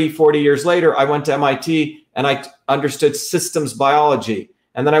 30, 40 years later, I went to MIT and I understood systems biology.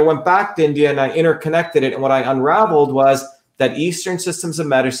 And then I went back to India and I interconnected it. And what I unraveled was that Eastern systems of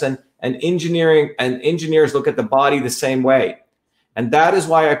medicine and engineering and engineers look at the body the same way. And that is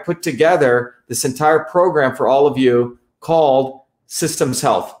why I put together this entire program for all of you called Systems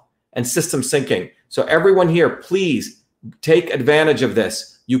Health and Systems Thinking. So everyone here, please take advantage of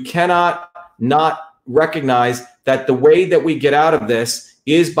this. You cannot not recognize that the way that we get out of this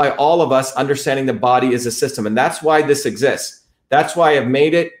is by all of us understanding the body as a system. And that's why this exists. That's why I've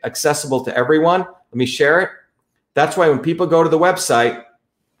made it accessible to everyone. Let me share it. That's why when people go to the website,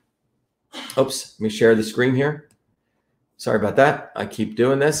 oops, let me share the screen here. Sorry about that. I keep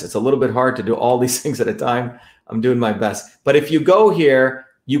doing this. It's a little bit hard to do all these things at a time. I'm doing my best. But if you go here,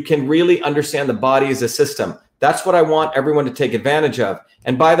 you can really understand the body as a system. That's what I want everyone to take advantage of.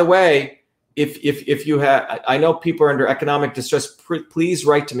 And by the way, if you have, I know people are under economic distress, please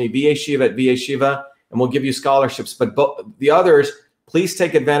write to me, VA Shiva at VA Shiva, and we'll give you scholarships. But the others, please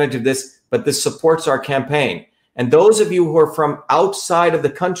take advantage of this. But this supports our campaign. And those of you who are from outside of the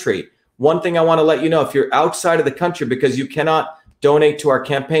country, one thing I want to let you know, if you're outside of the country, because you cannot donate to our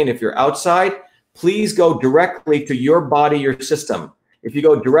campaign, if you're outside, please go directly to Your Body, Your System. If you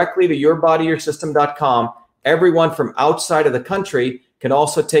go directly to yourbodyyoursystem.com, everyone from outside of the country can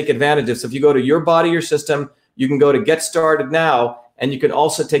also take advantage of. So if you go to Your Body, Your System, you can go to Get Started Now, and you can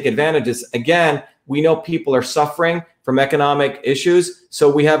also take advantages. Again, we know people are suffering from economic issues,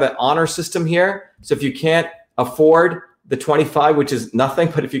 so we have an honor system here. So if you can't afford the 25, which is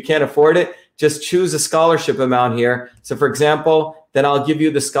nothing, but if you can't afford it, just choose a scholarship amount here. So for example, then I'll give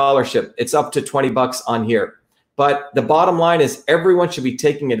you the scholarship. It's up to 20 bucks on here. But the bottom line is everyone should be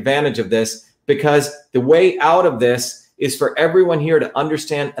taking advantage of this, because the way out of this is for everyone here to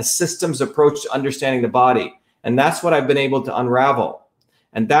understand a systems approach to understanding the body. And that's what I've been able to unravel.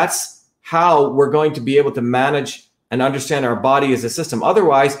 And that's how we're going to be able to manage and understand our body as a system.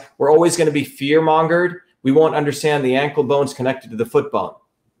 Otherwise, we're always going to be fear-mongered. We won't understand the ankle bones connected to the foot bone.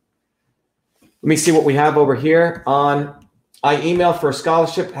 Let me see what we have over here on I emailed for a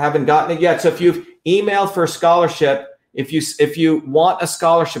scholarship, haven't gotten it yet. So if you've emailed for a scholarship, if you want a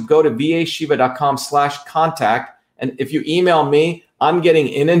scholarship, go to vashiva.com/contact. And if you email me, I'm getting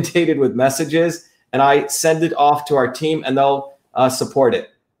inundated with messages and I send it off to our team and they'll support it.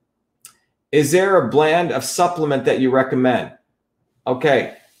 Is there a brand of supplement that you recommend?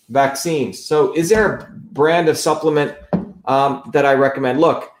 Okay, vaccines. So is there a brand of supplement that I recommend?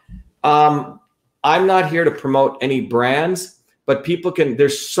 Look, I'm not here to promote any brands, but people can,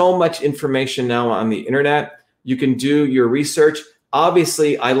 there's so much information now on the internet. You can do your research.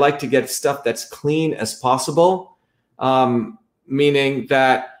 Obviously, I like to get stuff that's clean as possible, meaning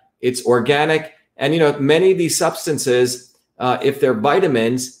that it's organic. And, you know, many of these substances, if they're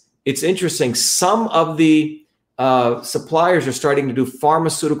vitamins, it's interesting. Some of the suppliers are starting to do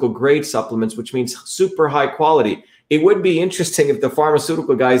pharmaceutical grade supplements, which means super high quality. It would be interesting if the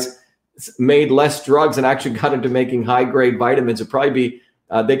pharmaceutical guys made less drugs and actually got into making high grade vitamins. It'd probably be,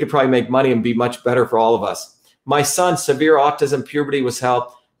 they could probably make money and be much better for all of us. My son, severe autism, puberty was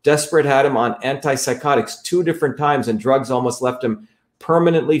hell. Desperate, had him on antipsychotics 2 different times and drugs almost left him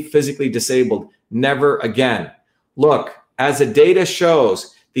permanently physically disabled. Never again. Look, as the data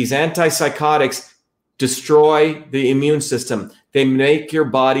shows, these antipsychotics destroy the immune system. They make your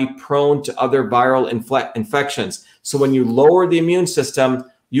body prone to other viral infections. So when you lower the immune system,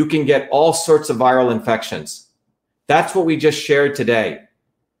 you can get all sorts of viral infections. That's what we just shared today.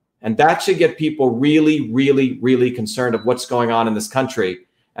 And that should get people really, really, really concerned of what's going on in this country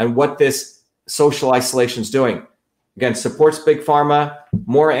and what this social isolation is doing. Again, supports big pharma,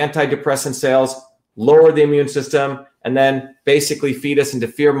 more antidepressant sales, lower the immune system, and then basically feed us into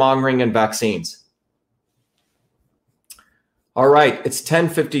fear-mongering and vaccines. All right, it's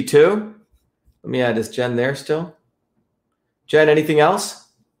 10:52. Let me add, is Jen there still? Jen, anything else?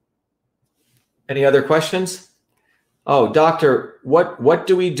 Any other questions? Oh, doctor, what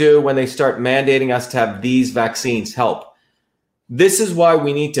do we do when they start mandating us to have these vaccines? Help. This is why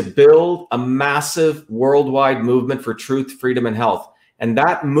we need to build a massive worldwide movement for truth, freedom, and health. And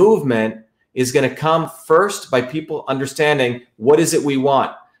that movement is going to come first by people understanding what is it we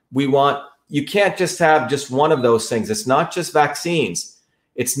want. You can't just have just one of those things. It's not just vaccines.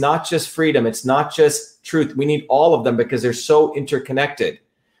 It's not just freedom. It's not just truth. We need all of them because they're so interconnected.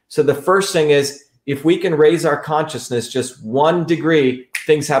 So the first thing is, if we can raise our consciousness just 1 degree,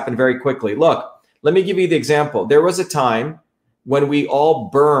 things happen very quickly. Look, let me give you the example. There was a time when we all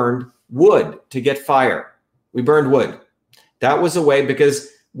burned wood to get fire. We burned wood. That was a way because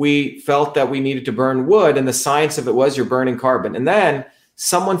we felt that we needed to burn wood, and the science of it was you're burning carbon. And then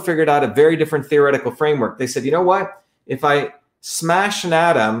someone figured out a very different theoretical framework. They said, you know what? If I smash an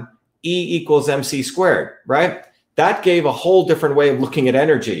atom, E equals mc squared, right? That gave a whole different way of looking at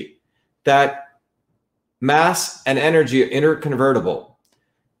energy, that mass and energy are interconvertible.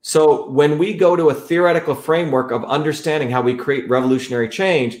 So when we go to a theoretical framework of understanding how we create revolutionary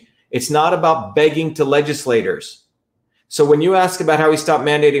change, it's not about begging to legislators. So when you ask about how we stop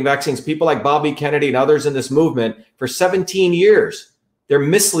mandating vaccines, people like Bobby Kennedy and others in this movement for 17 years, they're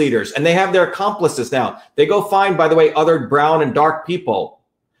misleaders and they have their accomplices now. They go find, by the way, other brown and dark people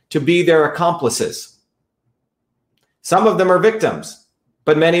to be their accomplices. Some of them are victims,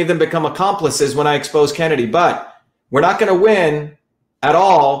 but many of them become accomplices when I expose Kennedy. But we're not going to win at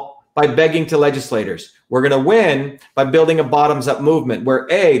all by begging to legislators. We're going to win by building a bottoms-up movement where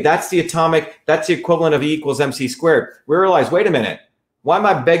that's the equivalent of E equals mc squared. We realize, wait a minute, why am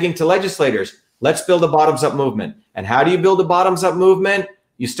I begging to legislators? Let's build a bottoms-up movement. And how do you build a bottoms-up movement?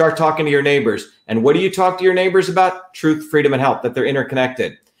 You start talking to your neighbors. And what do you talk to your neighbors about? Truth, freedom, and health, that they're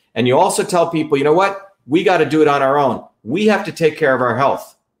interconnected. And you also tell people, you know what? We got to do it on our own. We have to take care of our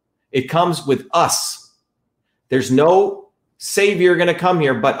health. It comes with us. There's no savior going to come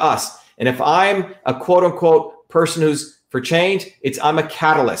here but us. And if I'm a quote unquote person who's for change, I'm a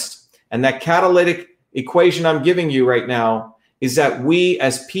catalyst. And that catalytic equation I'm giving you right now is that we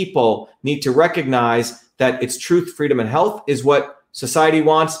as people need to recognize that it's truth, freedom, and health is what society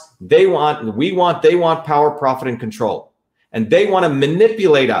wants. They want, we want, they want power, profit, and control. And they want to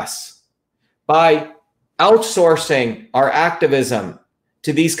manipulate us by outsourcing our activism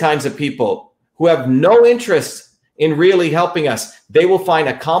to these kinds of people who have no interest in really helping us. They will find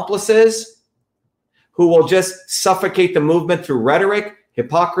accomplices who will just suffocate the movement through rhetoric,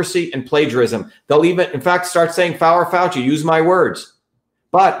 hypocrisy, and plagiarism. They'll even, in fact, start saying, Fauci, use my words.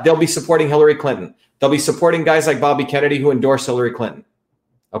 But they'll be supporting Hillary Clinton. They'll be supporting guys like Bobby Kennedy who endorse Hillary Clinton.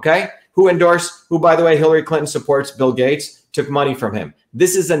 Okay? Who, by the way, Hillary Clinton supports Bill Gates, took money from him.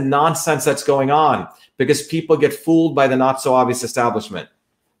 This is a nonsense that's going on because people get fooled by the not so obvious establishment.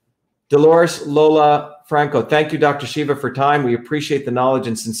 Dolores Lola Franco, thank you, Dr. Shiva, for time. We appreciate the knowledge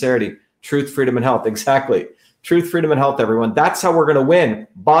and sincerity. Truth, freedom, and health. Exactly. Truth, freedom, and health, everyone. That's how we're going to win.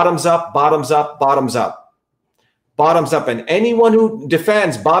 Bottoms up, bottoms up, bottoms up. Bottoms up. And anyone who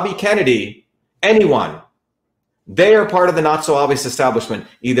defends Bobby Kennedy, anyone, they are part of the not so obvious establishment,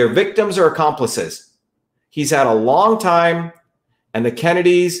 either victims or accomplices. He's had a long time, and the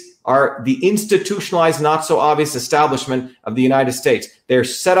Kennedys are the institutionalized not so obvious establishment of the United States. They're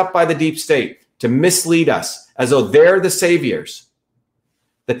set up by the deep state to mislead us as though they're the saviors.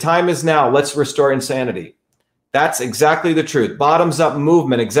 The time is now. Let's restore insanity. That's exactly the truth. Bottoms up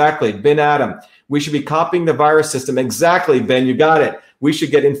movement. Exactly. Ben Adam. We should be copying the virus system. Exactly, Ben. You got it. We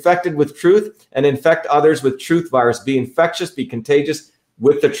should get infected with truth and infect others with truth virus. Be infectious, be contagious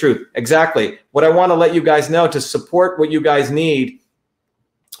with the truth. Exactly. What I want to let you guys know to support what you guys need,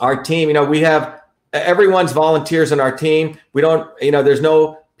 our team, we have everyone's volunteers on our team. We don't, there's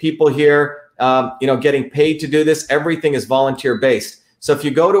no people here, getting paid to do this. Everything is volunteer based. So if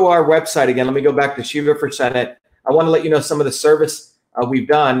you go to our website again, let me go back to Shiva for Senate. I want to let you know some of the service we've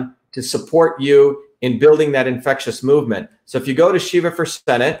done to support you in building that infectious movement. So if you go to Shiva for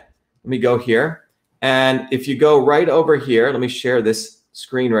Senate, let me go here. And if you go right over here, let me share this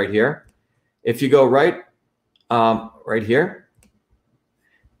screen right here. If you go right here,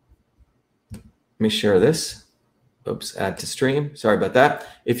 let me share this. Oops, add to stream. Sorry about that.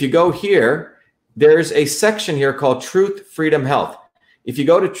 If you go here, there's a section here called Truth, Freedom, Health. If you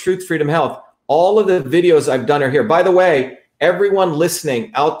go to Truth, Freedom, Health, all of the videos I've done are here. By the way, everyone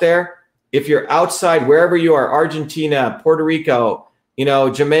listening out there, if you're outside, wherever you are, Argentina, Puerto Rico,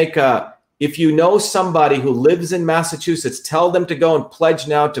 Jamaica, if you know somebody who lives in Massachusetts, tell them to go and pledge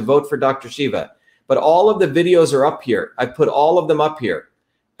now to vote for Dr. Shiva. But all of the videos are up here. I put all of them up here.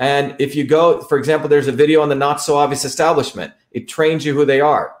 And if you go, for example, there's a video on the not so obvious establishment. It trains you who they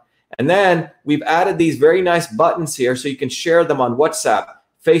are. And then we've added these very nice buttons here so you can share them on WhatsApp,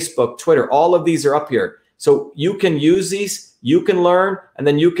 Facebook, Twitter. All of these are up here. So you can use these, you can learn, and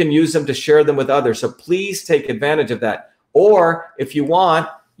then you can use them to share them with others. So please take advantage of that. Or if you want,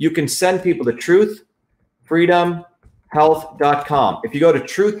 you can send people to truthfreedomhealth.com. If you go to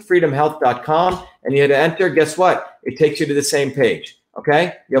truthfreedomhealth.com and you hit enter, guess what? It takes you to the same page.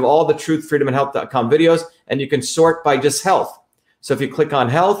 Okay? You have all the truthfreedomandhealth.com videos, and you can sort by just health. So if you click on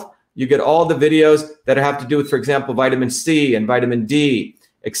health, you get all the videos that have to do with, for example, vitamin C and vitamin D,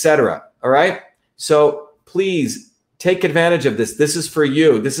 etc. All right? So please take advantage of this. This is for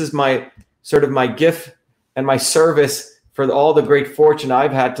you. This is my gift and my service for all the great fortune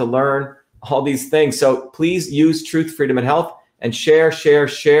I've had to learn all these things. So please use Truth, Freedom, and Health and share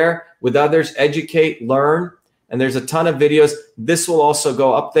with others, educate, learn. And there's a ton of videos. This will also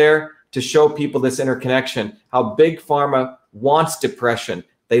go up there to show people this interconnection, how big pharma wants depression.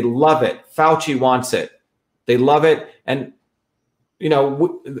 They love it. Fauci wants it. They love it. And,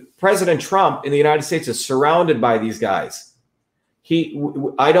 President Trump in the United States is surrounded by these guys.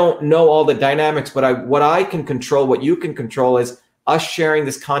 I don't know all the dynamics, but what I can control, what you can control is us sharing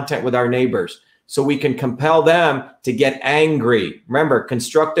this content with our neighbors so we can compel them to get angry. Remember,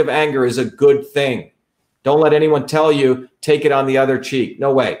 constructive anger is a good thing. Don't let anyone tell you, take it on the other cheek.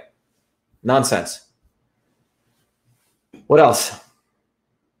 No way. Nonsense. What else?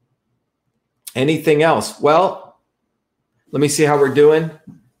 Anything else? Well, let me see how we're doing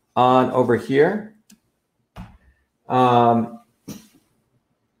on over here.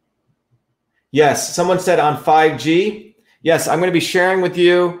 Yes, someone said on 5G. Yes, I'm going to be sharing with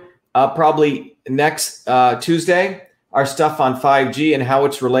you probably next Tuesday our stuff on 5G and how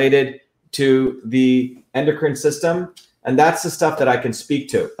it's related to the endocrine system. And that's the stuff that I can speak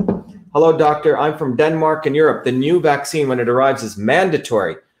to. Hello, doctor. I'm from Denmark in Europe. The new vaccine, when it arrives, is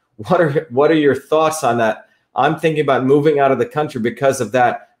mandatory. What are your thoughts on that? I'm thinking about moving out of the country because of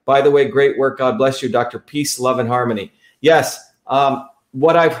that. By the way, great work. God bless you, Dr. Peace, love, and harmony. Yes,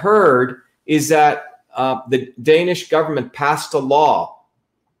 what I've heard is that the Danish government passed a law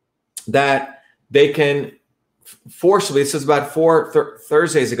that they can forcibly, this was about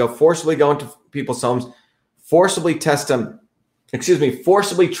Thursdays ago, forcibly go into people's homes, forcibly test them,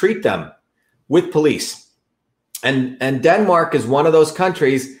 forcibly treat them with police. And Denmark is one of those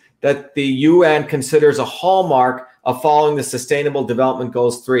countries that the UN considers a hallmark of following the Sustainable Development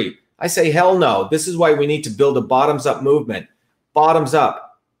Goals 3. I say, hell no. This is why we need to build a bottoms-up movement. Bottoms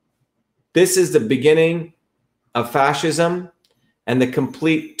up. This is the beginning of fascism and the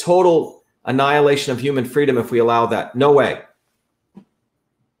complete, total annihilation of human freedom if we allow that. No way.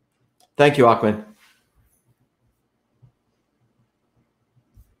 Thank you, Ahmed.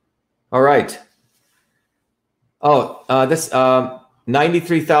 All right. Oh, this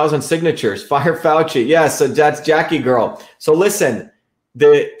 93,000 signatures. Fire Fauci. Yes, so that's Jackie girl. So listen,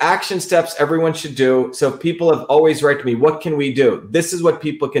 the action steps everyone should do. So people have always written to me, what can we do? This is what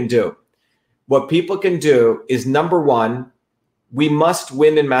people can do. What people can do is, number one, we must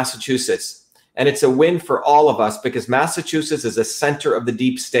win in Massachusetts. And it's a win for all of us because Massachusetts is a center of the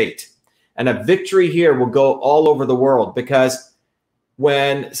deep state. And a victory here will go all over the world, because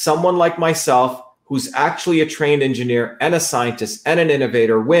when someone like myself, who's actually a trained engineer and a scientist and an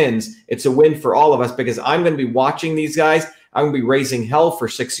innovator, wins, it's a win for all of us, because I'm going to be watching these guys. I'm going to be raising hell for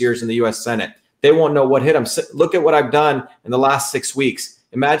 6 years in the US Senate. They won't know what hit them. Look at what I've done in the last 6 weeks.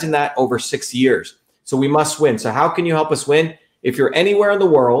 Imagine that over 6 years. So we must win. So how can you help us win? If you're anywhere in the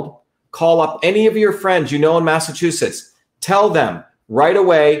world, call up any of your friends you know in Massachusetts. Tell them right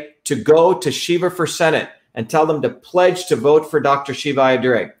away to go to Shiva for Senate and tell them to pledge to vote for Dr. Shiva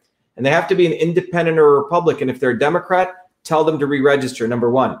Ayyadurai. And they have to be an independent or a Republican. If they're a Democrat, tell them to re-register,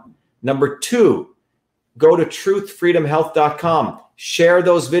 number one. Number two, go to truthfreedomhealth.com. Share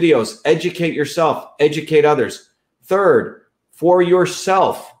those videos. Educate yourself. Educate others. Third, for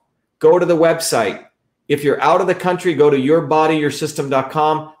yourself, go to the website. If you're out of the country, go to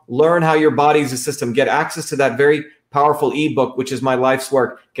yourbodyyoursystem.com. Learn how your body is a system. Get access to that very powerful ebook, which is my life's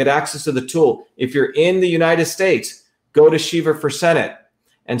work. Get access to the tool. If you're in the United States, go to Shiva for Senate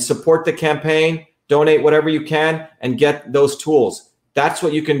and support the campaign. Donate whatever you can and get those tools. That's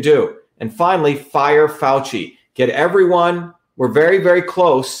what you can do. And finally, fire Fauci. Get everyone. We're very, very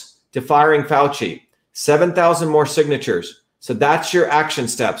close to firing Fauci. 7,000 more signatures. So that's your action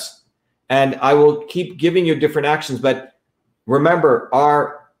steps. And I will keep giving you different actions. But remember,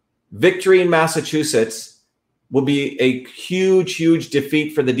 our victory in Massachusetts will be a huge, huge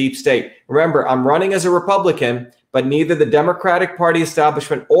defeat for the deep state. Remember, I'm running as a Republican, but neither the Democratic Party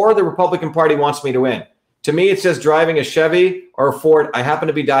establishment or the Republican Party wants me to win. To me, it's just driving a Chevy or a Ford. I happen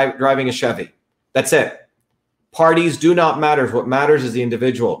to be driving a Chevy. That's it. Parties do not matter. What matters is the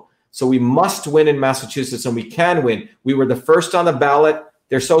individual. So we must win in Massachusetts, and we can win. We were the first on the ballot.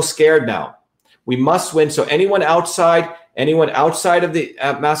 They're so scared now. We must win. So anyone outside of the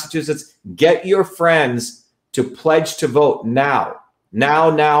Massachusetts, get your friends to pledge to vote now.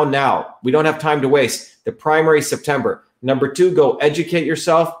 Now. We don't have time to waste. The primary is September. Number two, go educate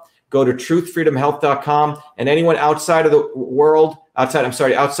yourself. Go to truthfreedomhealth.com. And anyone outside of the world, outside of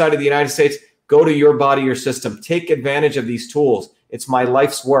the United States, go to Your Body, Your System. Take advantage of these tools. It's my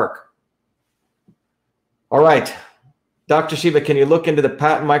life's work. All right. Dr. Shiva, can you look into the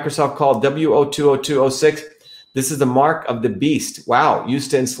patent Microsoft called W020206? This is the mark of the beast. Wow.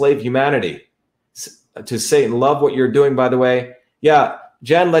 Used to enslave humanity. To Satan. Love what you're doing, by the way. Yeah.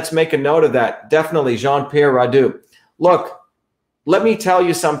 Jen, let's make a note of that. Definitely. Jean-Pierre Radu. Look, let me tell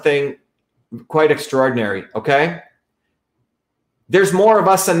you something quite extraordinary, okay? There's more of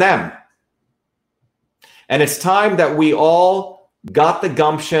us than them. And it's time that we all got the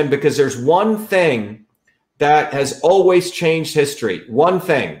gumption, because there's one thing that has always changed history. One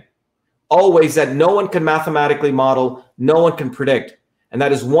thing. Always, that no one can mathematically model, no one can predict. And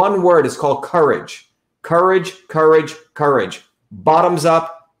that is one word. It's called courage. Courage, courage, courage. Bottoms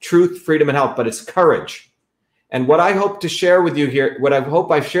up, truth, freedom, and health. But it's courage. And what I hope to share with you here, what I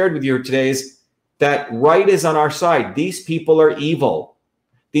hope I've shared with you today, is that right is on our side. These people are evil.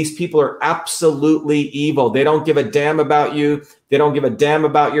 These people are absolutely evil. They don't give a damn about you. They don't give a damn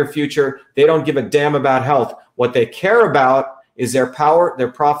about your future. They don't give a damn about health. What they care about is their power,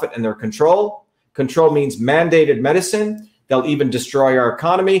 their profit, and their control. Control means mandated medicine. They'll even destroy our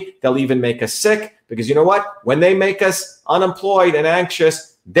economy. They'll even make us sick, because you know what? When they make us unemployed and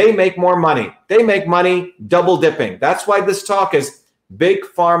anxious, they make more money. They make money double dipping. That's why this talk is Big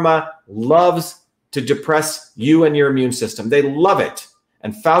Pharma loves to depress you and your immune system. They love it.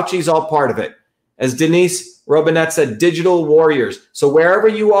 And Fauci's all part of it. As Denise Robinette said, digital warriors. So wherever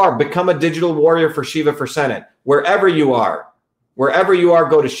you are, become a digital warrior for Shiva for Senate. Wherever you are,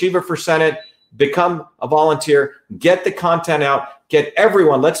 go to Shiva for Senate. Become a volunteer, get the content out, get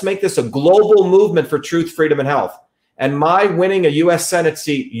everyone. Let's make this a global movement for truth, freedom, and health. And my winning a U.S. Senate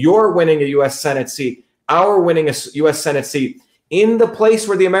seat, your winning a U.S. Senate seat, our winning a U.S. Senate seat in the place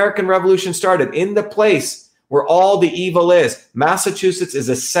where the American Revolution started, in the place where all the evil is. Massachusetts is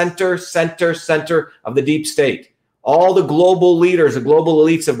a center of the deep state. All the global leaders, the global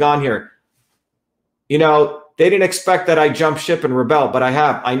elites have gone here. You know, they didn't expect that I jump ship and rebel, but I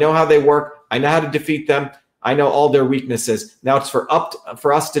have. I know how they work. I know how to defeat them. I know all their weaknesses. Now it's for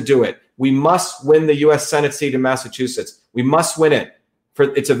us to do it. We must win the U.S. Senate seat in Massachusetts. We must win it.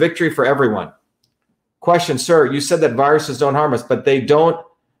 It's a victory for everyone. Question, sir, you said that viruses don't harm us, but they don't.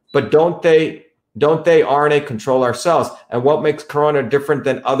 But don't they RNA control our cells? And what makes corona different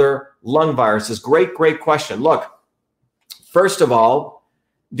than other lung viruses? Great question. Look, first of all,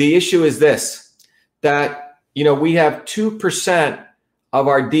 the issue is this, that, you know, we have 2% of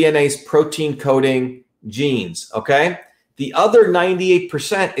our DNA's protein coding genes, okay? The other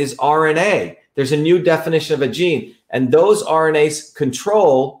 98% is RNA. There's a new definition of a gene, and those RNAs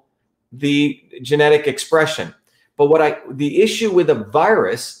control the genetic expression. But the issue with a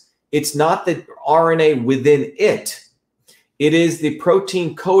virus, it's not the RNA within it. It is the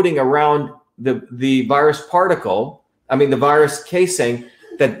protein coating around the virus particle, the virus casing,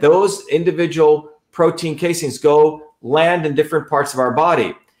 that those individual protein casings land in different parts of our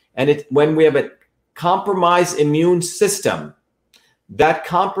body. And when we have a compromised immune system, that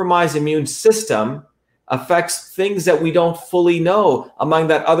compromised immune system affects things that we don't fully know among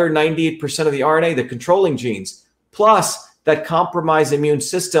that other 98% of the RNA, the controlling genes. Plus, that compromised immune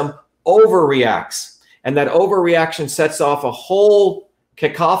system overreacts. And that overreaction sets off a whole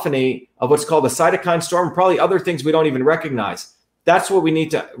cacophony of what's called a cytokine storm, and probably other things we don't even recognize. That's what we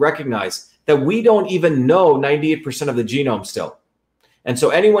need to recognize, that we don't even know 98% of the genome still. And so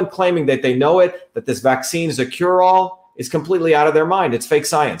anyone claiming that they know it, that this vaccine is a cure-all, is completely out of their mind. It's fake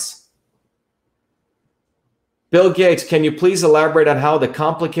science. Bill Gates, can you please elaborate on how the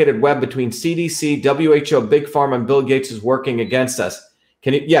complicated web between CDC, WHO, Big Pharma, and Bill Gates is working against us?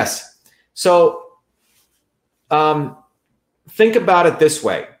 Yes. So think about it this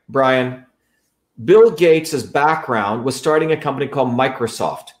way, Brian. Bill Gates' background was starting a company called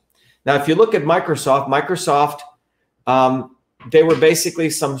Microsoft. Now, if you look at Microsoft, they were basically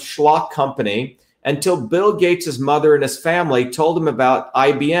some schlock company until Bill Gates' mother and his family told him about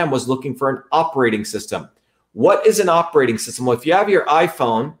IBM was looking for an operating system. What is an operating system? Well, if you have your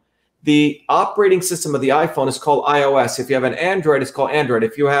iPhone, the operating system of the iPhone is called iOS. If you have an Android, it's called Android.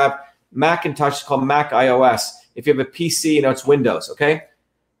 If you have Macintosh, it's called Mac iOS. If you have a PC, it's Windows, okay?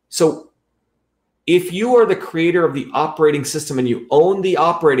 So if you are the creator of the operating system and you own the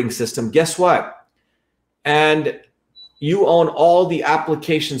operating system, guess what? And you own all the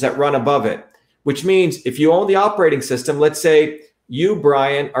applications that run above it, which means if you own the operating system, let's say you,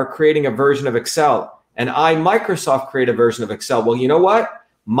 Brian, are creating a version of Excel, and I, Microsoft, create a version of Excel. Well, you know what?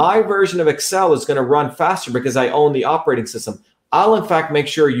 My version of Excel is going to run faster because I own the operating system. I'll, in fact, make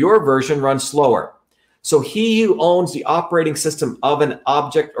sure your version runs slower. So he who owns the operating system of an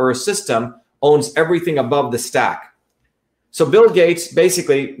object or a system owns everything above the stack. So Bill Gates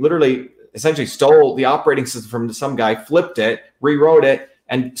basically, essentially stole the operating system from some guy, flipped it, rewrote it,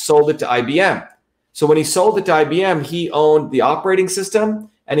 and sold it to IBM. So when he sold it to IBM, he owned the operating system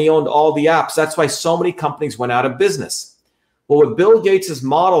and he owned all the apps. That's why so many companies went out of business. Well, what Bill Gates'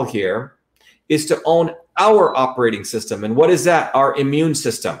 model here is to own our operating system. And what is that? Our immune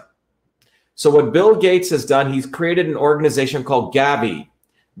system. So what Bill Gates has done, he's created an organization called Gavi,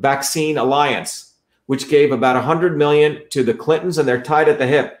 Vaccine Alliance, which gave about $100 million to the Clintons, and they're tied at the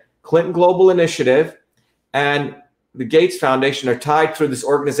hip. Clinton Global Initiative and the Gates Foundation are tied through this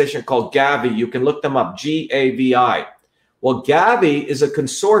organization called Gavi. You can look them up, Gavi. Well, Gavi is a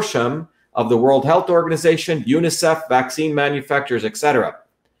consortium of the World Health Organization, UNICEF, vaccine manufacturers, etc.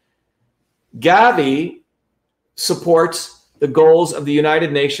 Gavi supports the goals of the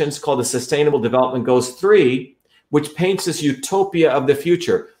United Nations called the Sustainable Development Goals 3, which paints this utopia of the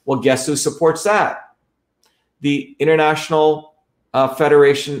future. Well, guess who supports that? The International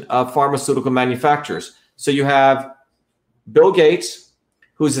Federation of Pharmaceutical Manufacturers. So you have Bill Gates,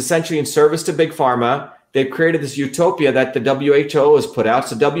 who's essentially in service to Big Pharma. They've created this utopia that the WHO has put out.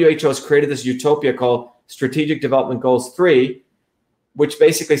 So WHO has created this utopia called Strategic Development Goals 3, which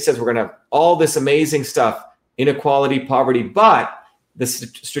basically says we're going to have all this amazing stuff, inequality, poverty, but the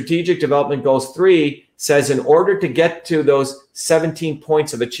Strategic Development Goals 3 says in order to get to those 17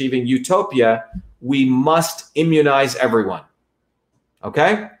 points of achieving utopia, we must immunize everyone.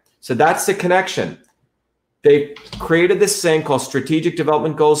 Okay? So that's the connection. They created this thing called Strategic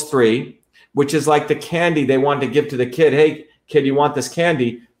Development Goals 3, which is like the candy they want to give to the kid. Hey, kid, you want this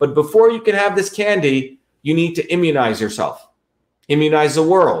candy? But before you can have this candy, you need to immunize yourself, immunize the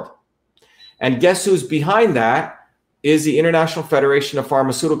world. And guess who's behind that is the International Federation of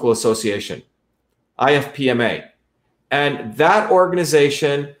Pharmaceutical Association. IFPMA. And that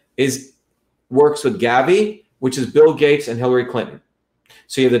organization works with Gavi, which is Bill Gates and Hillary Clinton.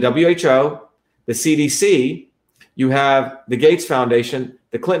 So you have the WHO, the CDC, you have the Gates Foundation,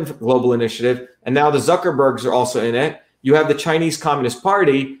 the Clinton Global Initiative, and now the Zuckerbergs are also in it. You have the Chinese Communist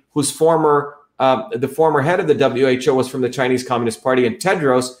Party, whose the former head of the WHO was from the Chinese Communist Party, and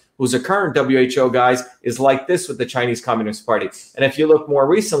Tedros, who's a current WHO guy, is like this with the Chinese Communist Party. And if you look more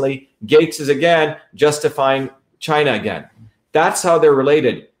recently, Gates is again justifying China again. That's how they're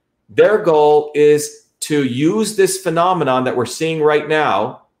related. Their goal is to use this phenomenon that we're seeing right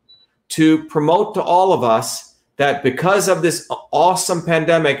now to promote to all of us that because of this awesome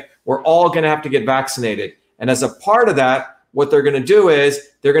pandemic, we're all going to have to get vaccinated. And as a part of that, what they're going to do is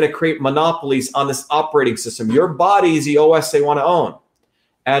they're going to create monopolies on this operating system. Your body is the OS they want to own.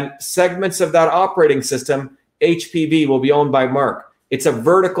 And segments of that operating system, HPV, will be owned by Merck. It's a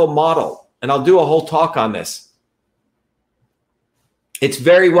vertical model. And I'll do a whole talk on this. It's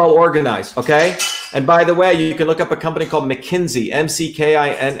very well organized, okay? And by the way, you can look up a company called McKinsey,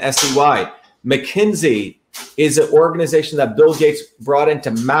 McKinsey. McKinsey is an organization that Bill Gates brought in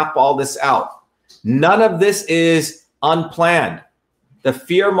to map all this out. None of this is unplanned. The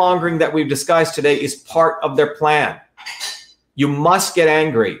fear-mongering that we've discussed today is part of their plan. You must get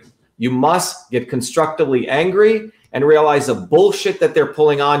angry. You must get constructively angry and realize the bullshit that they're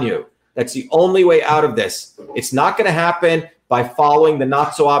pulling on you. That's the only way out of this. It's not going to happen by following the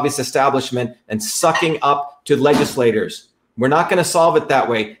not-so-obvious establishment and sucking up to legislators. We're not going to solve it that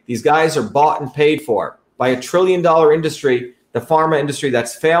way. These guys are bought and paid for by a $1 trillion industry, the pharma industry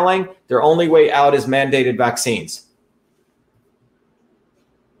that's failing. Their only way out is mandated vaccines.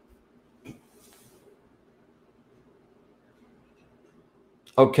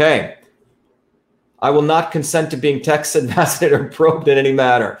 Okay. I will not consent to being texted, vaccinated, or probed in any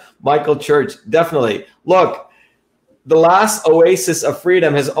manner. Michael Church, definitely. Look, the last oasis of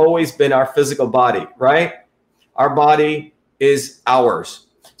freedom has always been our physical body, right? Our body is ours.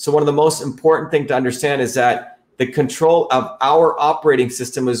 So one of the most important things to understand is that the control of our operating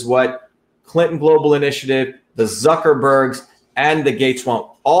system is what Clinton Global Initiative, the Zuckerbergs, and the Gates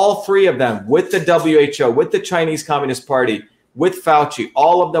want. All three of them, with the WHO, with the Chinese Communist Party, with Fauci,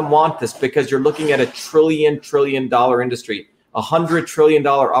 all of them want this because you're looking at a $1 trillion industry, $100 trillion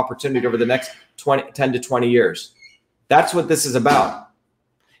opportunity over the next 10 to 20 years. That's what this is about.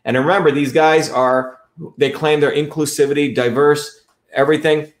 And remember, these guys they claim their inclusivity, diverse,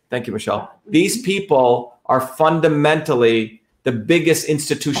 everything. Thank you, Michelle. These people are fundamentally the biggest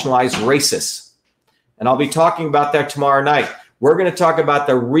institutionalized racists. And I'll be talking about that tomorrow night. We're going to talk about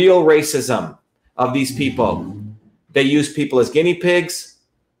the real racism of these people. They use people as guinea pigs.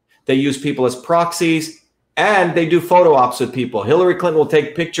 They use people as proxies. And they do photo ops with people. Hillary Clinton will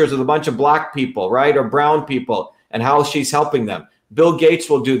take pictures of a bunch of black people, right, or brown people, and how she's helping them. Bill Gates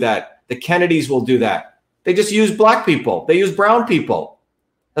will do that. The Kennedys will do that. They just use black people. They use brown people.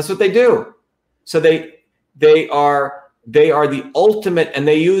 That's what they do. So they are the ultimate, and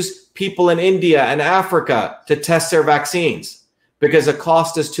they use people in India and Africa to test their vaccines because the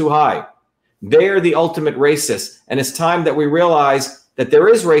cost is too high. They are the ultimate racists. And it's time that we realize that there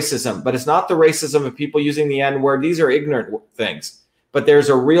is racism, but it's not the racism of people using the N-word. These are ignorant things. But there's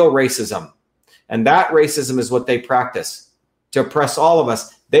a real racism. And that racism is what they practice to oppress all of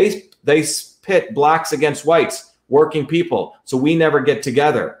us. They pit blacks against whites, working people, so we never get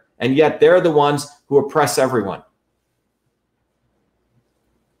together. And yet they're the ones who oppress everyone.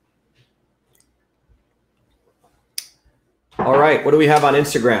 All right, what do we have on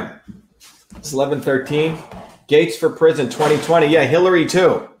Instagram? It's 11:13. Gates for prison 2020. Yeah, Hillary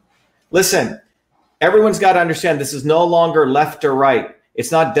too. Listen, everyone's got to understand this is no longer left or right.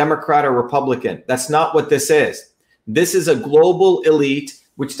 It's not Democrat or Republican. That's not what this is. This is a global elite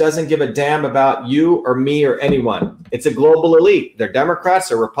which doesn't give a damn about you or me or anyone. It's a global elite. They're Democrats,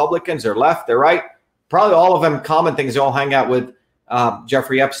 they're Republicans, they're left, they're right. Probably all of them common things. They all hang out with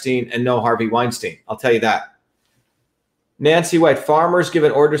Jeffrey Epstein and know Harvey Weinstein. I'll tell you that. Nancy White, farmers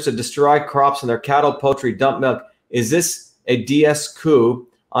given orders to destroy crops and their cattle, poultry, dump milk. Is this a DS coup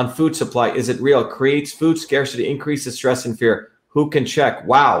on food supply? Is it real? Creates food scarcity, increases stress and fear. Who can check?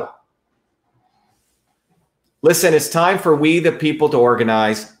 Wow. Listen, it's time for we the people to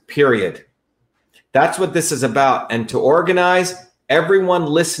organize, period. That's what this is about. And to organize, everyone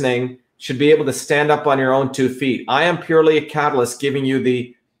listening should be able to stand up on your own 2 feet. I am purely a catalyst giving you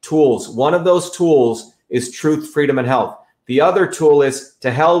the tools. One of those tools is truth, freedom, and health. The other tool is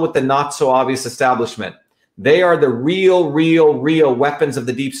to hell with the not so obvious establishment. They are the real weapons of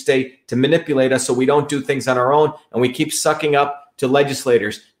the deep state to manipulate us so we don't do things on our own and we keep sucking up to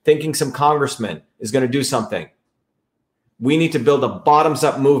legislators thinking some congressman is going to do something. We need to build a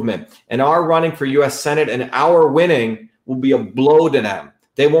bottoms-up movement. And our running for U.S. Senate and our winning will be a blow to them.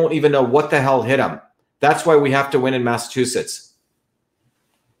 They won't even know what the hell hit them. That's why we have to win in Massachusetts.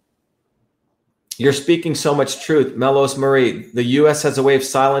 You're speaking so much truth. Melos Marie, the U.S. has a way of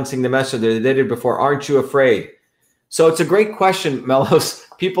silencing the message that they did before. Aren't you afraid? So it's a great question, Melos.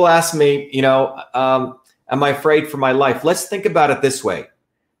 People ask me, am I afraid for my life? Let's think about it this way.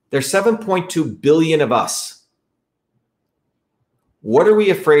 There's 7.2 billion of us. What are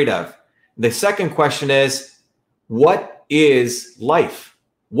we afraid of? The second question is, what is life?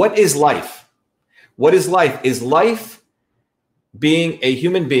 What is life? What is life? Is life being a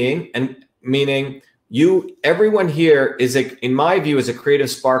human being, and meaning everyone here is, in my view, is a creative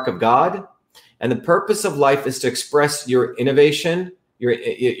spark of God. And the purpose of life is to express your innovation, your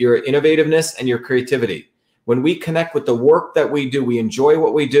innovativeness, and your creativity. When we connect with the work that we do, we enjoy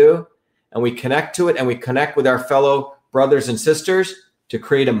what we do, and we connect to it, and we connect with our fellow brothers and sisters to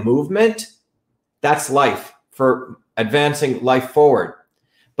create a movement. That's life, for advancing life forward.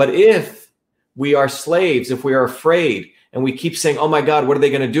 But if we are slaves, if we are afraid, and we keep saying, oh my God, what are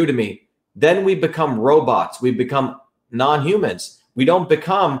they going to do to me? Then we become robots. We become non-humans. We don't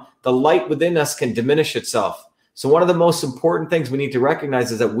become, the light within us can diminish itself. So one of the most important things we need to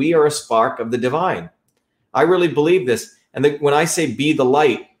recognize is that we are a spark of the divine. I really believe this. And when I say be the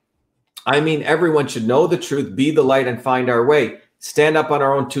light, I mean everyone should know the truth, be the light, and find our way. Stand up on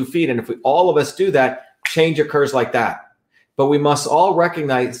our own 2 feet. And if all of us do that, change occurs like that. But we must all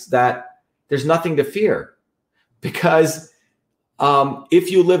recognize that there's nothing to fear. Because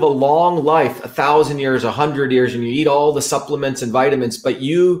if you live a long life, 1,000 years, 100 years, and you eat all the supplements and vitamins, but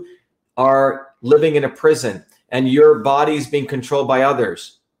you are living in a prison and your body's being controlled by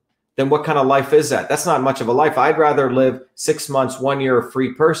others, then what kind of life is that? That's not much of a life. I'd rather live 6 months, 1 year a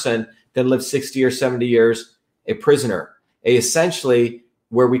free person than live 60 or 70 years a prisoner. Essentially,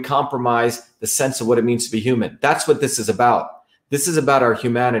 where we compromise the sense of what it means to be human. That's what this is about. This is about our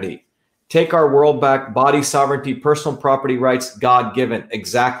humanity. Take our world back, body sovereignty, personal property rights, God-given.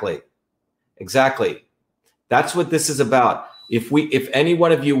 Exactly. That's what this is about. If any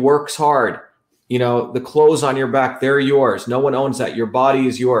one of you works hard, the clothes on your back, they're yours. No one owns that. Your body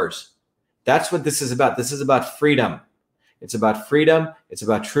is yours. That's what this is about. This is about freedom. It's about freedom. It's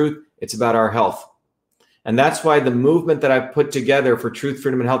about truth. It's about our health. And that's why the movement that I've put together for truth,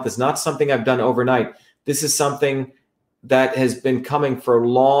 freedom, and health is not something I've done overnight. This is something that has been coming for a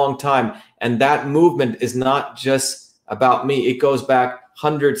long time. And that movement is not just about me. It goes back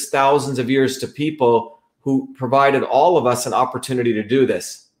hundreds, thousands of years to people who provided all of us an opportunity to do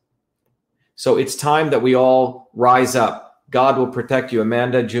this. So it's time that we all rise up. God will protect you,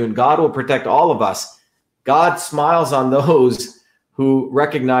 Amanda, June. God will protect all of us. God smiles on those who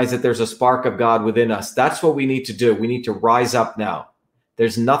recognize that there's a spark of God within us. That's what we need to do. We need to rise up now.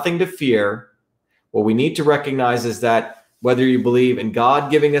 There's nothing to fear. What we need to recognize is that whether you believe in God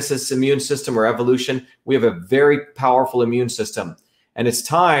giving us this immune system or evolution, we have a very powerful immune system. And it's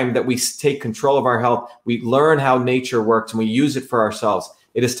time that we take control of our health. We learn how nature works and we use it for ourselves.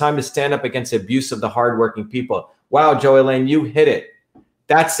 It is time to stand up against the abuse of the hardworking people. Wow, Joey Lane, you hit it.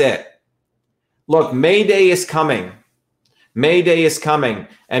 That's it. Look, May Day is coming. May Day is coming.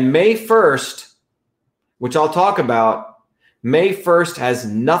 And May 1st, which I'll talk about, May 1st has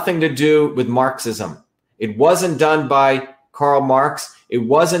nothing to do with Marxism. It wasn't done by Karl Marx. It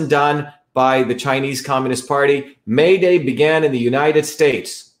wasn't done by the Chinese Communist Party. May Day began in the United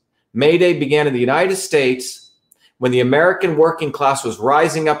States. May Day began in the United States when the American working class was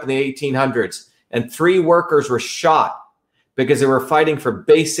rising up in the 1800s, and 3 workers were shot because they were fighting for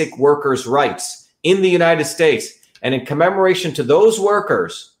basic workers' rights in the United States. And in commemoration to those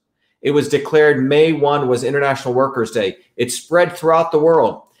workers, it was declared May 1 was International Workers' Day. It spread throughout the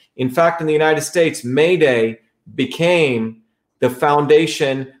world. In fact, in the United States, May Day became the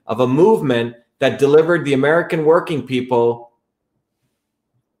foundation of a movement that delivered the American working people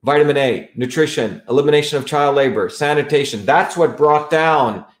vitamin A, nutrition, elimination of child labor, sanitation. That's what brought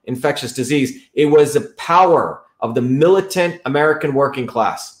down infectious disease. It was the power of the militant American working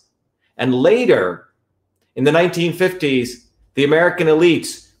class. And later, in the 1950s, the American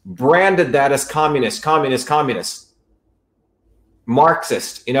elites branded that as communist,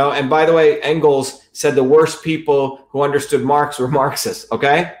 Marxist, and by the way, Engels said the worst people who understood Marx were Marxists,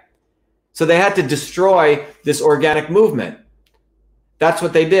 okay? So they had to destroy this organic movement. That's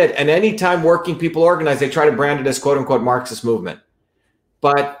what they did. And anytime working people organize, they try to brand it as quote unquote Marxist movement.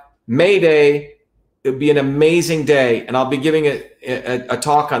 But May Day, it would be an amazing day. And I'll be giving a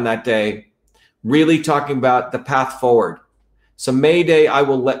talk on that day, really talking about the path forward. So May Day, I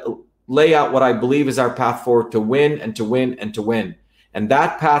will lay out what I believe is our path forward to win and to win and to win. And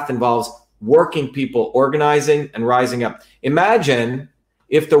that path involves working people organizing and rising up. Imagine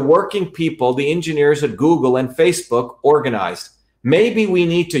if the working people, the engineers at Google and Facebook organized. Maybe we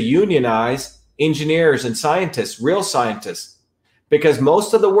need to unionize engineers and scientists, real scientists, because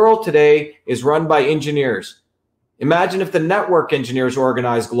most of the world today is run by engineers. Imagine if the network engineers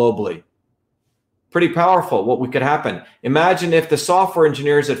organized globally. Pretty powerful what could happen. Imagine if the software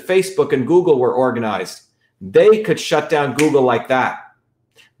engineers at Facebook and Google were organized. They could shut down Google like that.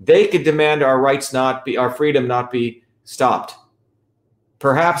 They could demand our rights our freedom not be stopped.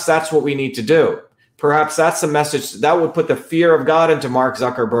 Perhaps that's what we need to do. Perhaps that's a message that would put the fear of God into Mark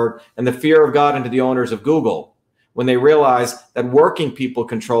Zuckerberg and the fear of God into the owners of Google when they realize that working people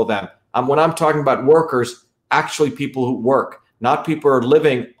control them. When I'm talking about workers, actually people who work, not people who are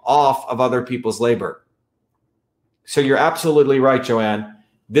living off of other people's labor. So you're absolutely right, Joanne.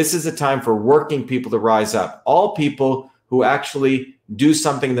 This is a time for working people to rise up. All people who actually do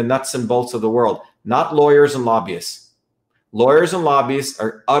something in the nuts and bolts of the world, not lawyers and lobbyists. Lawyers and lobbyists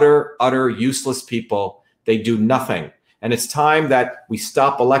are utter useless people. They do nothing. And it's time that we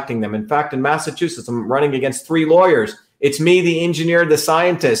stop electing them. In fact, in Massachusetts, I'm running against 3 lawyers. It's me, the engineer, the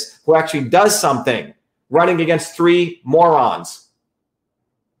scientist, who actually does something, running against 3 morons.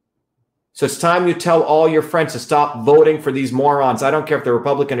 So it's time you tell all your friends to stop voting for these morons. I don't care if they're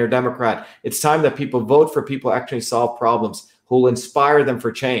Republican or Democrat. It's time that people vote for people who actually solve problems, who will inspire them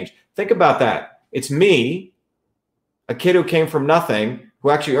for change. Think about that. It's me, a kid who came from nothing, who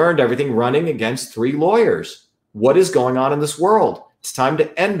actually earned everything, running against 3 lawyers. What is going on in this world? It's time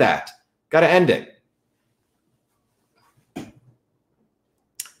to end that. Got to end it.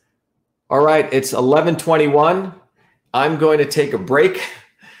 All right, it's 11:21. I'm going to take a break.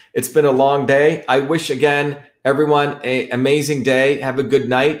 It's been a long day. I wish, again, everyone an amazing day. Have a good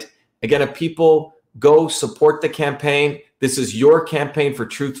night. Again, if people go support the campaign, this is your campaign for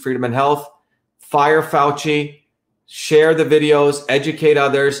truth, freedom, and health. Fire Fauci. Share the videos. Educate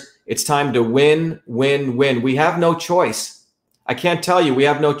others. It's time to win, win, win. We have no choice. I can't tell you we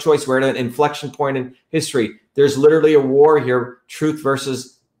have no choice. We're at an inflection point in history. There's literally a war here. Truth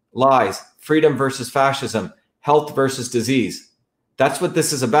versus lies. Freedom versus fascism. Health versus disease. That's what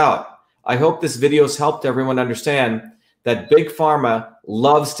this is about. I hope this video has helped everyone understand that Big Pharma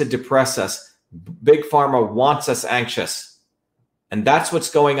loves to depress us. Big Pharma wants us anxious. And that's what's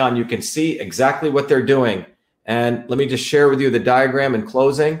going on. You can see exactly what they're doing. And let me just share with you the diagram in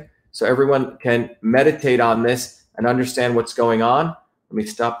closing so everyone can meditate on this and understand what's going on. Let me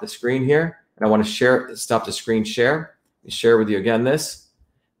stop the screen here. And I want to stop the screen share. Let me share with you again this.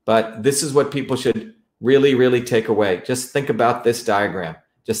 But this is what people should really take away. Just think about this diagram.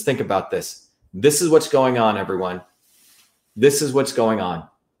 Just think about this. This is what's going on, everyone. This is what's going on.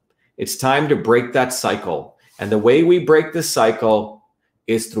 It's time to break that cycle. And the way we break this cycle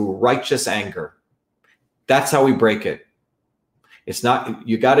is through righteous anger. That's how we break it. It's not,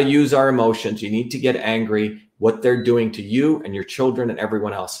 you got to use our emotions. You need to get angry what they're doing to you and your children and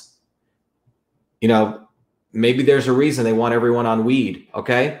everyone else. You know, maybe there's a reason they want everyone on weed,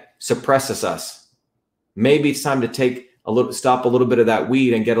 okay? Suppresses us. Maybe it's time to stop a little bit of that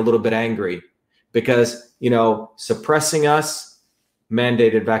weed and get a little bit angry because, you know, suppressing us,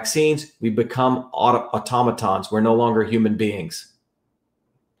 mandated vaccines, we become automatons. We're no longer human beings.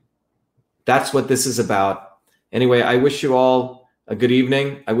 That's what this is about. Anyway, I wish you all a good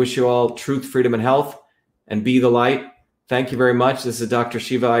evening. I wish you all truth, freedom, and health, and be the light. Thank you very much. This is Dr.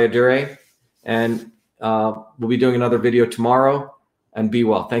 Shiva Ayyadurai, and we'll be doing another video tomorrow, and be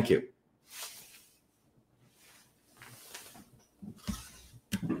well. Thank you.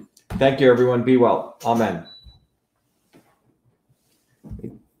 Thank you, everyone. Be well. Amen.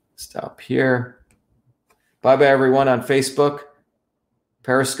 Stop here. Bye-bye, everyone on Facebook,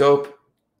 Periscope.